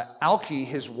 Alki,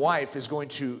 his wife, is going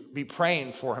to be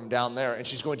praying for him down there, and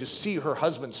she's going to see her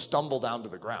husband stumble down to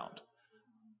the ground.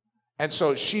 And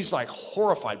so she's like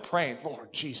horrified, praying,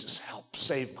 Lord Jesus, help,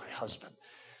 save my husband.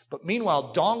 But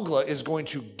meanwhile, Dongla is going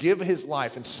to give his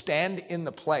life and stand in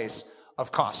the place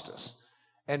of Costas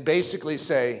and basically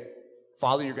say,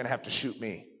 Father, you're going to have to shoot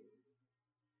me.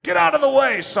 Get out of the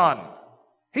way, son.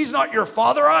 He's not your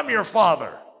father, I'm your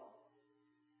father.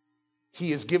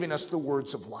 He is giving us the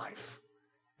words of life.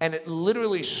 And it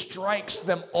literally strikes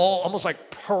them all, almost like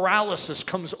paralysis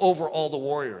comes over all the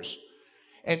warriors.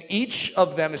 And each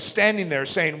of them is standing there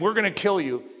saying, we're going to kill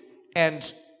you.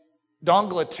 And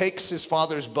Dongla takes his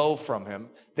father's bow from him.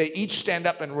 They each stand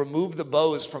up and remove the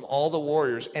bows from all the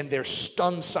warriors, and they're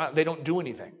stunned silent. They don't do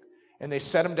anything. And they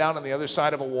set him down on the other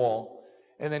side of a wall.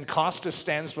 And then Costas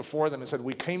stands before them and said,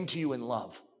 we came to you in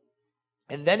love.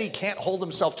 And then he can't hold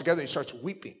himself together. He starts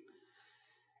weeping.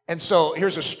 And so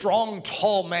here's a strong,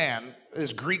 tall man,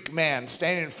 this Greek man,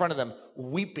 standing in front of them,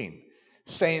 weeping,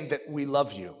 saying that we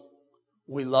love you.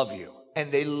 We love you. And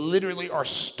they literally are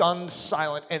stunned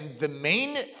silent. And the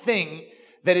main thing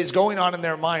that is going on in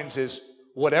their minds is,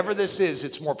 whatever this is,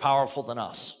 it's more powerful than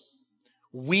us.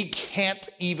 We can't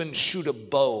even shoot a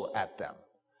bow at them,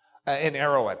 an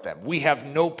arrow at them. We have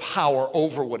no power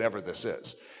over whatever this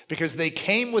is. Because they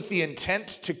came with the intent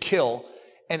to kill,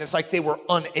 and it's like they were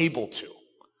unable to.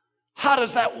 How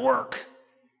does that work?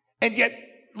 And yet,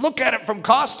 look at it from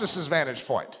Costas's vantage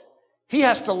point. He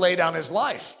has to lay down his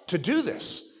life to do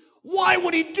this. Why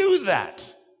would he do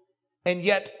that? And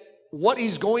yet, what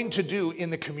he's going to do in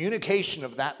the communication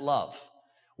of that love,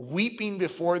 weeping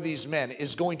before these men,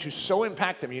 is going to so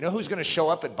impact them. You know who's going to show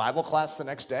up at Bible class the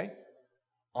next day?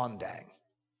 Ondang.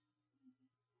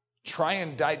 Try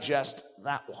and digest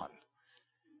that one.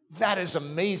 That is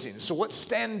amazing. So what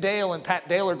Stan Dale and Pat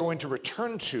Dale are going to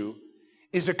return to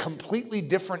is a completely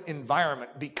different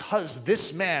environment, because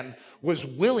this man was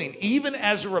willing, even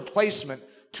as a replacement,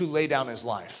 to lay down his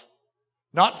life.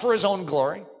 Not for his own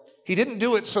glory. He didn't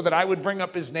do it so that I would bring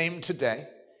up his name today.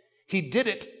 He did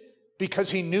it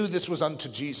because he knew this was unto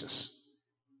Jesus.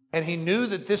 And he knew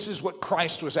that this is what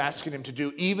Christ was asking him to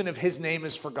do, even if his name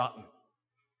is forgotten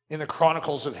in the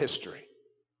chronicles of history.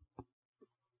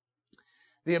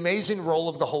 The amazing role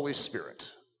of the Holy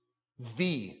Spirit,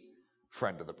 the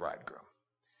friend of the bridegroom.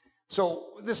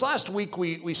 So this last week,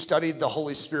 we studied the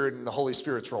Holy Spirit and the Holy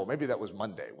Spirit's role. Maybe that was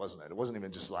Monday, wasn't it? It wasn't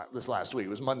even just this last week. It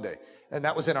was Monday. And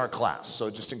that was in our class. So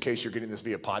just in case you're getting this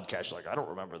via podcast, you're like, I don't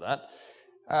remember that.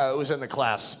 It was in the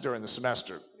class during the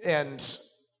semester. And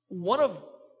one of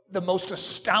the most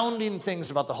astounding things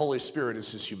about the Holy Spirit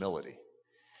is his humility.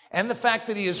 And the fact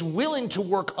that he is willing to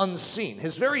work unseen.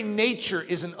 His very nature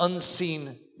is an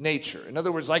unseen nature. In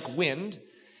other words, like wind.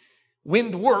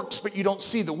 Wind works, but you don't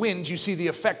see the wind, you see the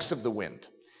effects of the wind.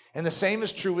 And the same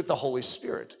is true with the Holy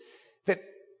Spirit. That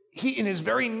he, in his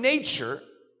very nature,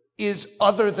 is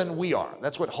other than we are.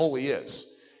 That's what holy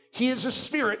is. He is a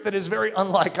spirit that is very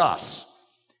unlike us.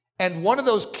 And one of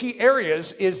those key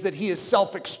areas is that he is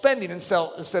self-expending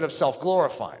instead of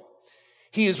self-glorifying.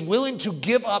 He is willing to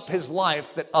give up his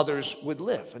life that others would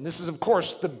live. And this is, of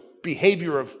course, the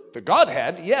behavior of the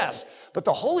Godhead, yes. But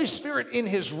the Holy Spirit, in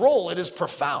his role, it is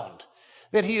profound.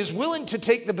 That he is willing to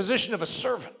take the position of a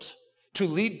servant to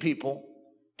lead people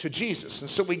to Jesus. And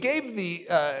so we gave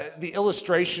the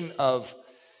illustration of,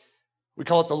 we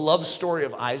call it the love story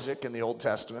of Isaac in the Old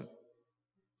Testament.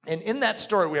 And in that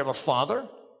story, we have a father,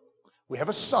 we have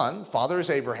a son. Father is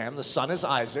Abraham, the son is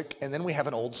Isaac, and then we have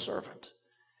an old servant.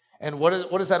 And what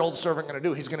is that old servant going to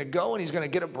do? He's going to go and he's going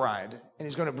to get a bride, and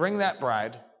he's going to bring that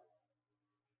bride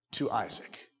to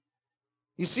Isaac.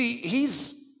 You see,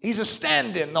 he's a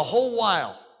stand-in the whole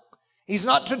while. He's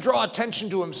not to draw attention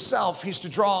to himself. He's to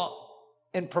draw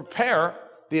and prepare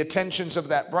the attentions of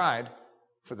that bride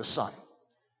for the son.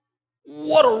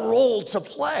 What a role to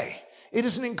play. It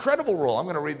is an incredible role. I'm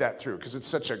going to read that through because it's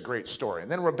such a great story.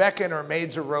 And then Rebekah and her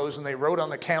maids arose, and they rode on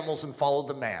the camels and followed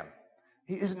the man.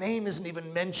 His name isn't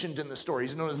even mentioned in the story.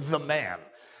 He's known as the man.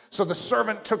 So the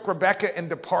servant took Rebekah and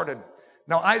departed.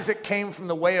 Now Isaac came from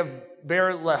the way of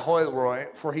Beer-lahai-roi,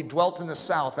 for he dwelt in the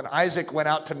south. And Isaac went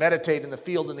out to meditate in the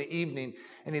field in the evening,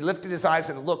 and he lifted his eyes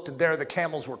and looked, and there the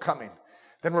camels were coming.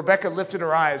 Then Rebekah lifted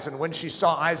her eyes, and when she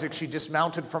saw Isaac, she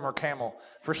dismounted from her camel.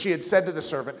 For she had said to the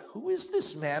servant, "Who is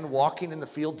this man walking in the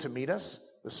field to meet us?"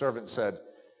 The servant said,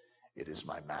 "It is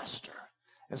my master."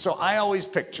 And so I always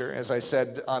picture, as I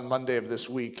said on Monday of this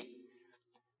week,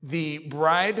 the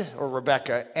bride, or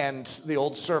Rebekah, and the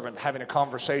old servant having a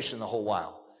conversation the whole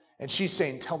while. And she's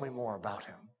saying, "Tell me more about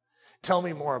him. Tell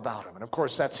me more about him." And of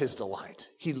course, that's his delight.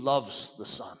 He loves the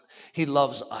son. He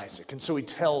loves Isaac. And so he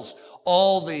tells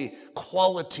all the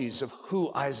qualities of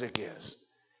who Isaac is.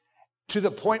 to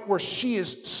the point where she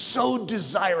is so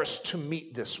desirous to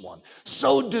meet this one,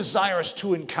 so desirous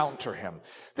to encounter him.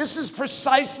 This is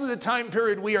precisely the time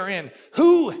period we are in.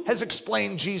 Who has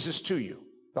explained Jesus to you?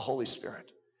 The Holy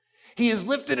Spirit. He has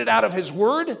lifted it out of his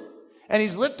word, and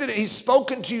he's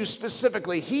spoken to you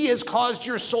specifically. He has caused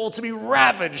your soul to be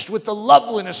ravaged with the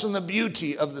loveliness and the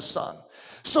beauty of the Son,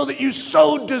 so that you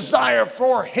so desire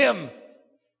for him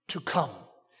to come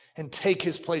and take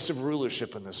his place of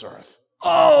rulership in this earth.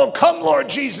 Oh, come, Lord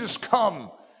Jesus, come.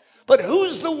 But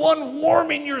who's the one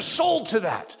warming your soul to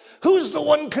that? Who's the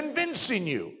one convincing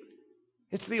you?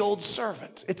 It's the old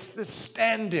servant. It's the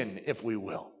stand-in, if we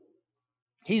will.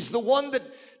 He's the one that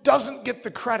doesn't get the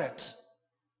credit,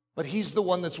 but he's the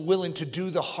one that's willing to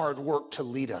do the hard work to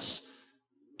lead us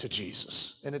to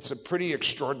Jesus. And it's a pretty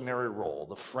extraordinary role,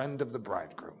 the friend of the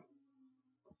bridegroom.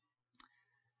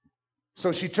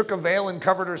 So she took a veil and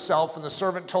covered herself, and the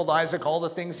servant told Isaac all the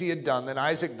things he had done. Then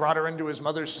Isaac brought her into his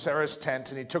mother Sarah's tent,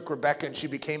 and he took Rebekah, and she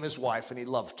became his wife, and he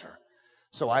loved her.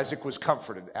 So Isaac was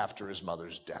comforted after his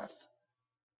mother's death.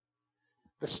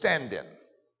 The stand-in.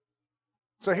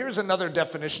 So here's another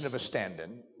definition of a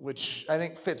stand-in, which I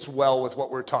think fits well with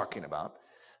what we're talking about.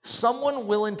 Someone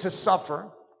willing to suffer,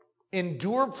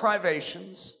 endure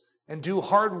privations, and do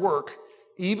hard work,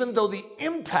 even though the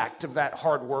impact of that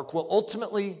hard work will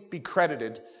ultimately be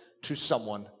credited to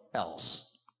someone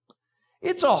else.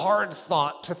 It's a hard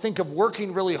thought to think of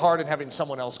working really hard and having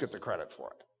someone else get the credit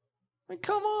for it. I mean,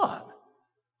 come on.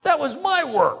 That was my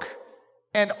work.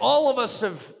 And all of us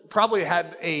have probably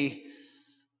had a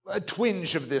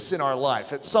twinge of this in our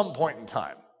life at some point in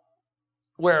time,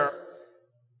 where,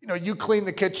 you clean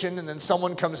the kitchen and then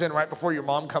someone comes in right before your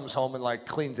mom comes home and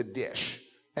cleans a dish.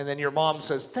 And then your mom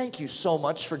says, thank you so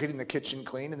much for getting the kitchen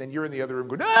clean. And then you're in the other room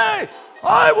going, hey,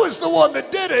 I was the one that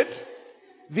did it.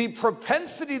 The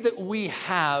propensity that we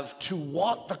have to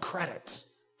want the credit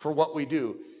for what we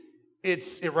do,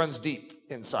 it runs deep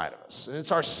inside of us. And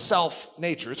it's our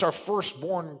self-nature. It's our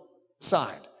firstborn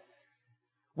side.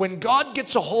 When God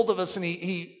gets a hold of us and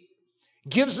he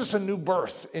gives us a new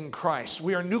birth in Christ,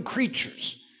 we are new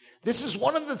creatures. This is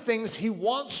one of the things he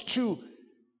wants to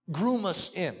groom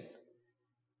us in,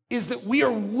 is that we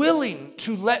are willing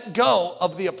to let go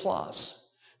of the applause,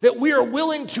 that we are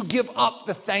willing to give up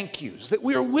the thank yous, that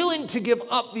we are willing to give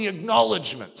up the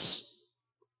acknowledgments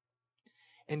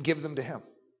and give them to him.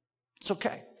 It's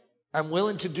okay. I'm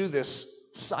willing to do this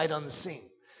sight unseen.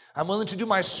 I'm willing to do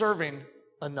my serving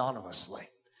anonymously.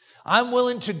 I'm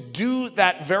willing to do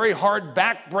that very hard,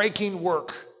 back-breaking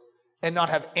work and not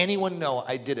have anyone know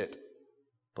I did it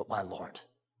but my Lord.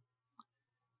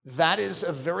 That is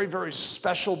a very, very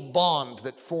special bond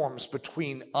that forms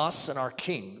between us and our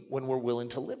King when we're willing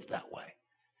to live that way.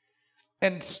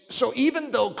 And so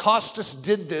even though Costas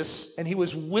did this and he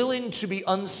was willing to be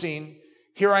unseen,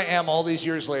 here I am all these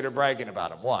years later bragging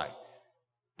about him. Why?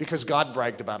 Because God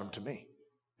bragged about him to me.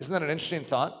 Isn't that an interesting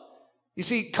thought? You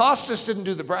see, Costas didn't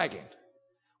do the bragging.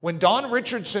 When Don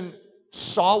Richardson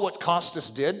saw what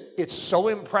Costas did, it so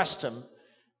impressed him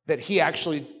that he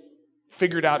actually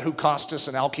figured out who Costas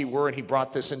and Alki were, and he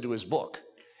brought this into his book.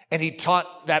 And he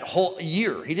taught that whole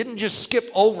year. He didn't just skip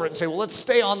over it and say, well, let's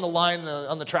stay on the line,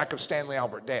 on the track of Stanley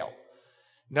Albert Dale.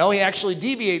 No, he actually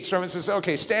deviates from it and says,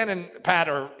 okay, Stan and Pat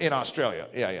are in Australia.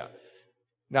 Yeah.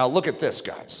 Now look at this,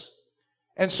 guys.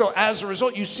 And so as a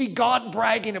result, you see God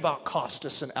bragging about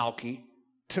Costas and Alki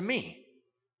to me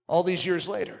all these years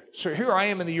later. So here I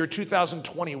am in the year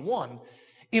 2021,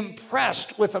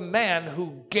 impressed with a man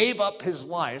who gave up his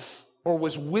life, or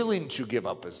was willing to give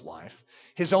up his life,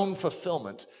 his own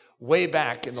fulfillment, way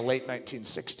back in the late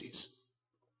 1960s.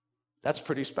 That's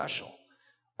pretty special.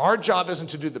 Our job isn't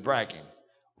to do the bragging.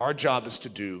 Our job is to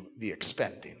do the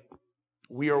expending.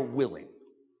 We are willing.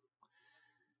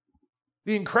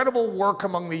 The incredible work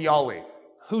among the Yali,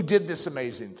 who did this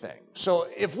amazing thing. So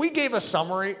if we gave a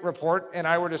summary report and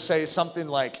I were to say something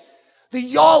like,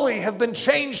 the Yali have been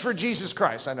changed for Jesus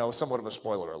Christ. I know, somewhat of a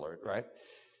spoiler alert, right?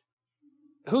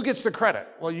 Who gets the credit?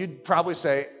 Well, you'd probably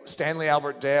say Stanley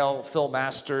Albert Dale, Phil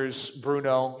Masters,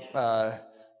 Bruno,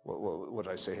 what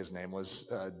did I say his name was?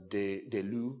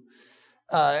 Deleu.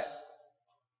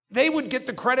 They would get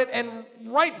the credit, and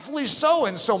rightfully so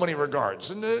in so many regards.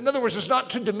 In other words, it's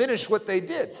not to diminish what they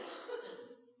did.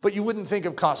 But you wouldn't think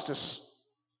of Costas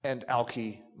and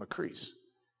Alki Macris.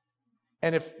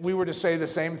 And if we were to say the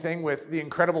same thing with the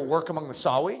incredible work among the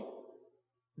Sawi,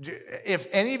 if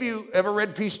any of you ever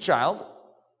read Peace Child,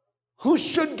 who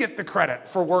should get the credit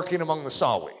for working among the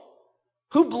Sawi?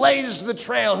 Who blazed the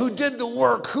trail? Who did the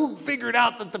work? Who figured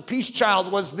out that the Peace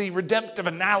Child was the redemptive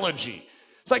analogy?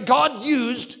 It's like God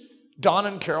used Don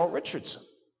and Carol Richardson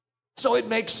So it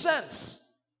makes sense.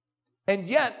 And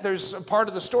yet, there's a part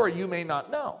of the story you may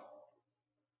not know.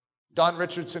 Don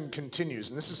Richardson continues,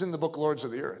 and this is in the book Lords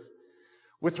of the Earth.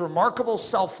 With remarkable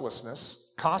selflessness,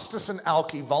 Costas and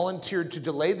Alki volunteered to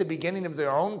delay the beginning of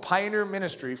their own pioneer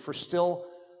ministry for still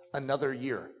another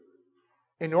year,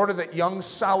 in order that young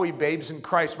Sawi babes in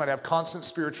Christ might have constant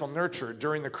spiritual nurture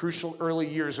during the crucial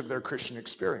early years of their Christian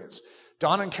experience.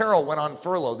 Don and Carol went on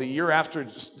furlough the year after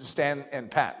Stan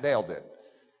and Pat Dale did.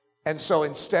 And so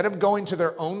instead of going to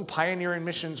their own pioneering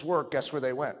missions work, guess where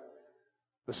they went?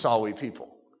 The Sawi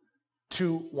people.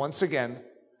 To, once again,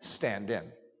 stand in.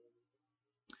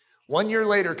 1 year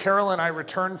later, Carol and I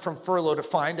returned from furlough to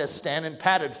find, as Stan and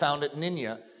Pat had found at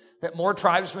Ninya, that more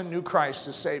tribesmen knew Christ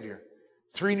as Savior.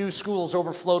 3 new schools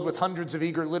overflowed with hundreds of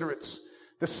eager literates.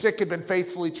 The sick had been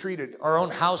faithfully treated. Our own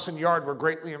house and yard were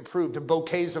greatly improved, and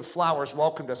bouquets of flowers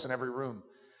welcomed us in every room.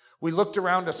 We looked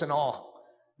around us in awe.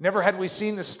 Never had we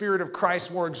seen the Spirit of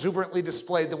Christ more exuberantly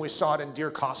displayed than we saw it in dear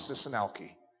Costas and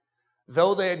Alki.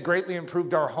 Though they had greatly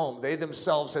improved our home, they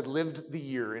themselves had lived the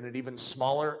year in an even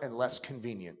smaller and less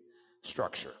convenient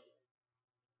structure.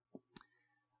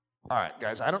 All right,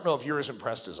 guys, I don't know if you're as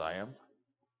impressed as I am,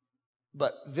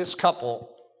 but this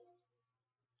couple,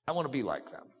 I want to be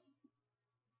like them.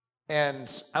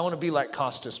 And I want to be like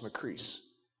Costas Macris.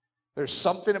 There's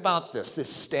something about this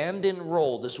stand-in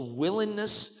role, this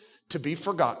willingness to be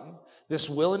forgotten, this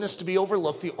willingness to be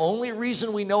overlooked. The only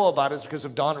reason we know about it is because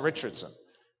of Don Richardson.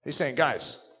 He's saying,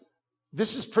 guys,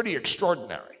 this is pretty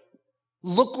extraordinary.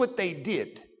 Look what they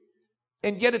did.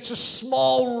 And yet it's a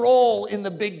small role in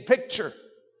the big picture.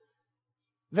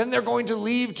 Then they're going to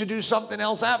leave to do something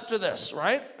else after this,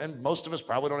 right? And most of us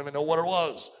probably don't even know what it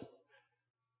was.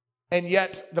 And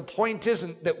yet the point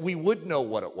isn't that we would know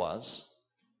what it was.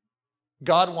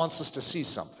 God wants us to see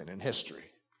something in history.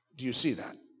 Do you see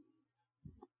that?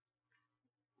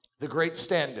 The great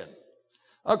stand-in.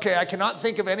 Okay, I cannot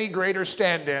think of any greater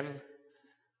stand-in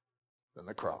than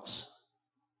the cross.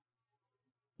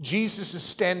 Jesus is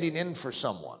standing in for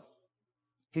someone.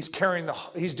 He's doing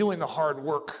the hard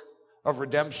work of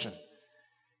redemption.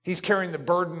 He's carrying the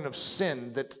burden of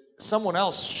sin that someone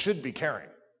else should be carrying.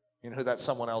 You know who that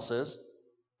someone else is?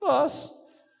 Us.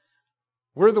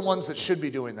 We're the ones that should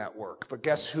be doing that work. But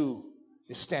guess who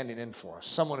is standing in for us?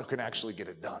 Someone who can actually get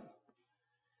it done.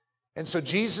 And so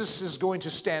Jesus is going to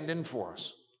stand in for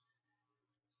us.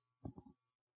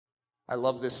 I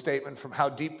love this statement from How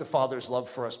Deep the Father's Love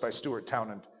for Us by Stuart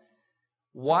Townend.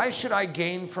 Why should I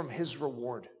gain from his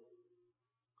reward?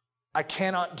 I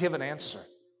cannot give an answer.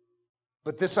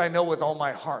 But this I know with all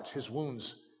my heart, his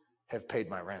wounds have paid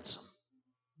my ransom.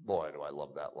 Boy, do I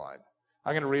love that line.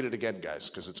 I'm going to read it again, guys,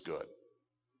 because it's good.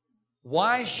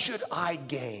 Why should I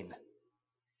gain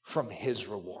from his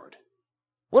reward?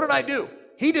 What did I do?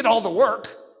 He did all the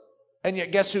work, and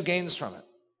yet guess who gains from it?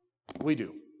 We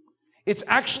do. It's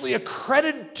actually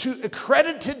accredited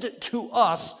to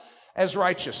us as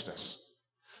righteousness.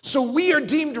 So we are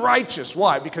deemed righteous.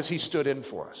 Why? Because he stood in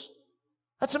for us.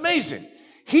 That's amazing.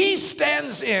 He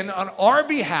stands in on our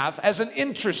behalf as an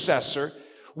intercessor.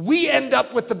 We end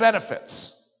up with the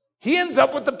benefits. He ends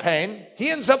up with the pain. He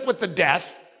ends up with the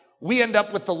death. We end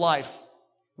up with the life.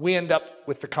 We end up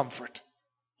with the comfort.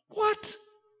 What?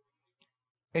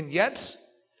 And yet,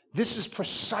 this is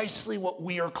precisely what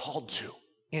we are called to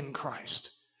in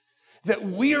Christ. That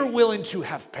we are willing to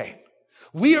have pain.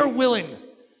 We are willing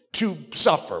to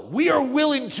suffer. We are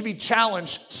willing to be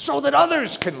challenged so that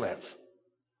others can live.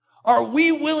 Are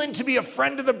we willing to be a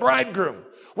friend of the bridegroom,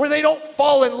 where they don't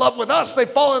fall in love with us, they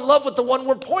fall in love with the one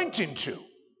we're pointing to?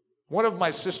 One of my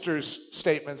sister's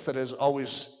statements that has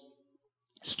always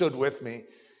stood with me,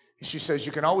 she says,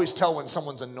 you can always tell when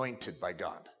someone's anointed by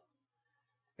God.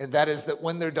 And that is that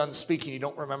when they're done speaking, you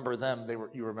don't remember them,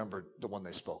 you remember the one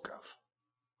they spoke of.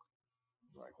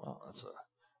 Like, well,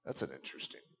 that's an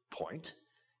interesting point.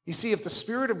 You see, if the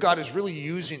Spirit of God is really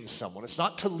using someone, it's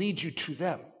not to lead you to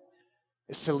them.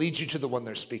 It's to lead you to the one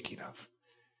they're speaking of.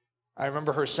 I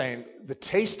remember her saying, the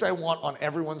taste I want on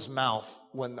everyone's mouth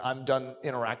when I'm done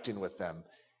interacting with them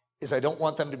is I don't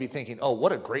want them to be thinking, oh,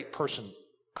 what a great person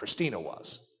Christina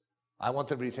was. I want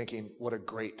them to be thinking, what a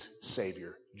great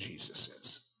Savior Jesus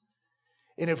is.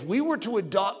 And if we were to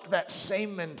adopt that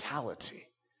same mentality,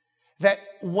 that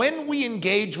when we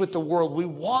engage with the world,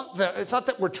 it's not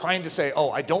that we're trying to say,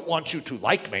 oh, I don't want you to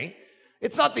like me.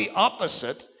 It's not the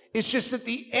opposite. It's just that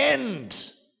the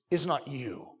end is not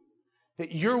you.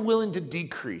 That you're willing to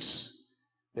decrease,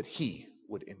 that he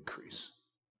would increase.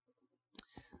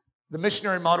 The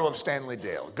missionary motto of Stanley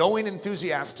Dale: going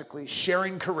enthusiastically,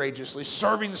 sharing courageously,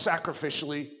 serving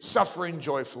sacrificially, suffering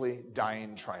joyfully,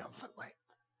 dying triumphantly.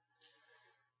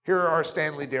 Here are our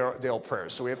Stanley Dale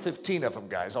prayers. So we have 15 of them,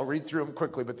 guys. I'll read through them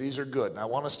quickly, but these are good, and I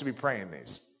want us to be praying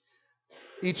these.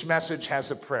 Each message has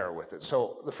a prayer with it.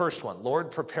 So the first one, Lord,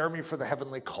 prepare me for the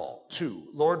heavenly call. 2,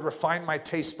 Lord, refine my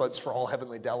taste buds for all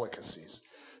heavenly delicacies.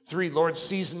 3, Lord,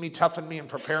 season me, toughen me, and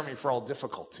prepare me for all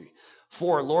difficulty.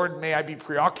 4, Lord, may I be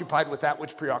preoccupied with that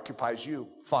which preoccupies you.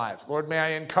 5, Lord, may I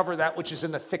uncover that which is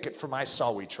in the thicket for my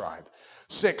Sawi tribe.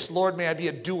 6, Lord, may I be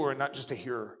a doer and not just a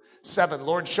hearer. 7,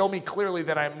 Lord, show me clearly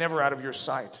that I am never out of your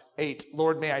sight. 8,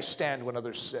 Lord, may I stand when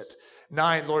others sit.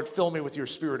 9, Lord, fill me with your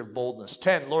spirit of boldness.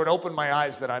 10, Lord, open my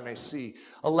eyes that I may see.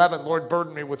 11, Lord,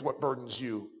 burden me with what burdens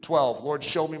you. 12, Lord,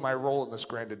 show me my role in this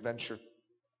grand adventure.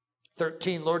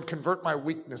 13, Lord, convert my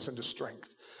weakness into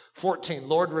strength. 14,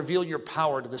 Lord, reveal your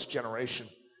power to this generation.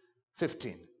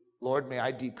 15, Lord, may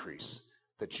I decrease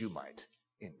that you might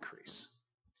increase.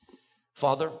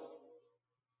 Father,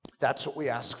 that's what we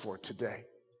ask for today,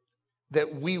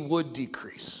 that we would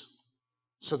decrease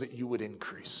so that you would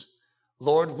increase.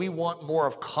 Lord, we want more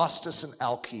of Costas and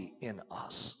Alki in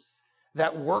us.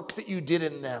 That work that you did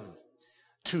in them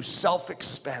to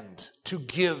self-expend, to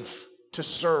give, to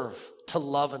serve, to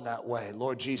love in that way.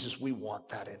 Lord Jesus, we want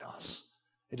that in us.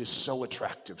 It is so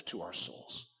attractive to our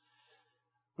souls.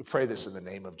 We pray this in the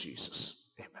name of Jesus.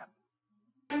 Amen.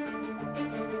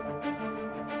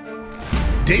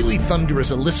 Daily Thunder is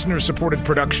a listener-supported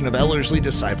production of Ellerslie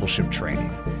Discipleship Training.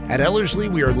 At Ellerslie,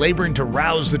 we are laboring to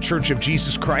rouse the Church of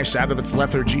Jesus Christ out of its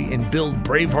lethargy and build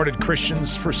brave-hearted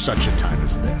Christians for such a time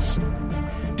as this.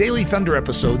 Daily Thunder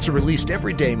episodes are released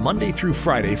every day, Monday through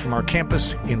Friday, from our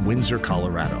campus in Windsor,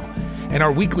 Colorado. And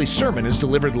our weekly sermon is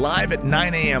delivered live at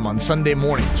 9 a.m. on Sunday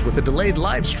mornings with a delayed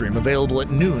live stream available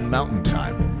at noon Mountain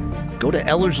Time. Go to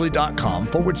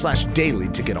ellerslie.com/daily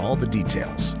to get all the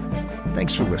details.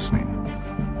 Thanks for listening.